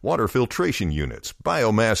generators, water filtration units,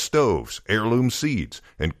 biomass stoves, heirloom seeds,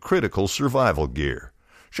 and critical survival gear.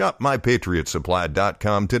 Shop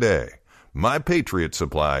MyPatriotSupply.com today.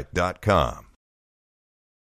 MyPatriotSupply.com.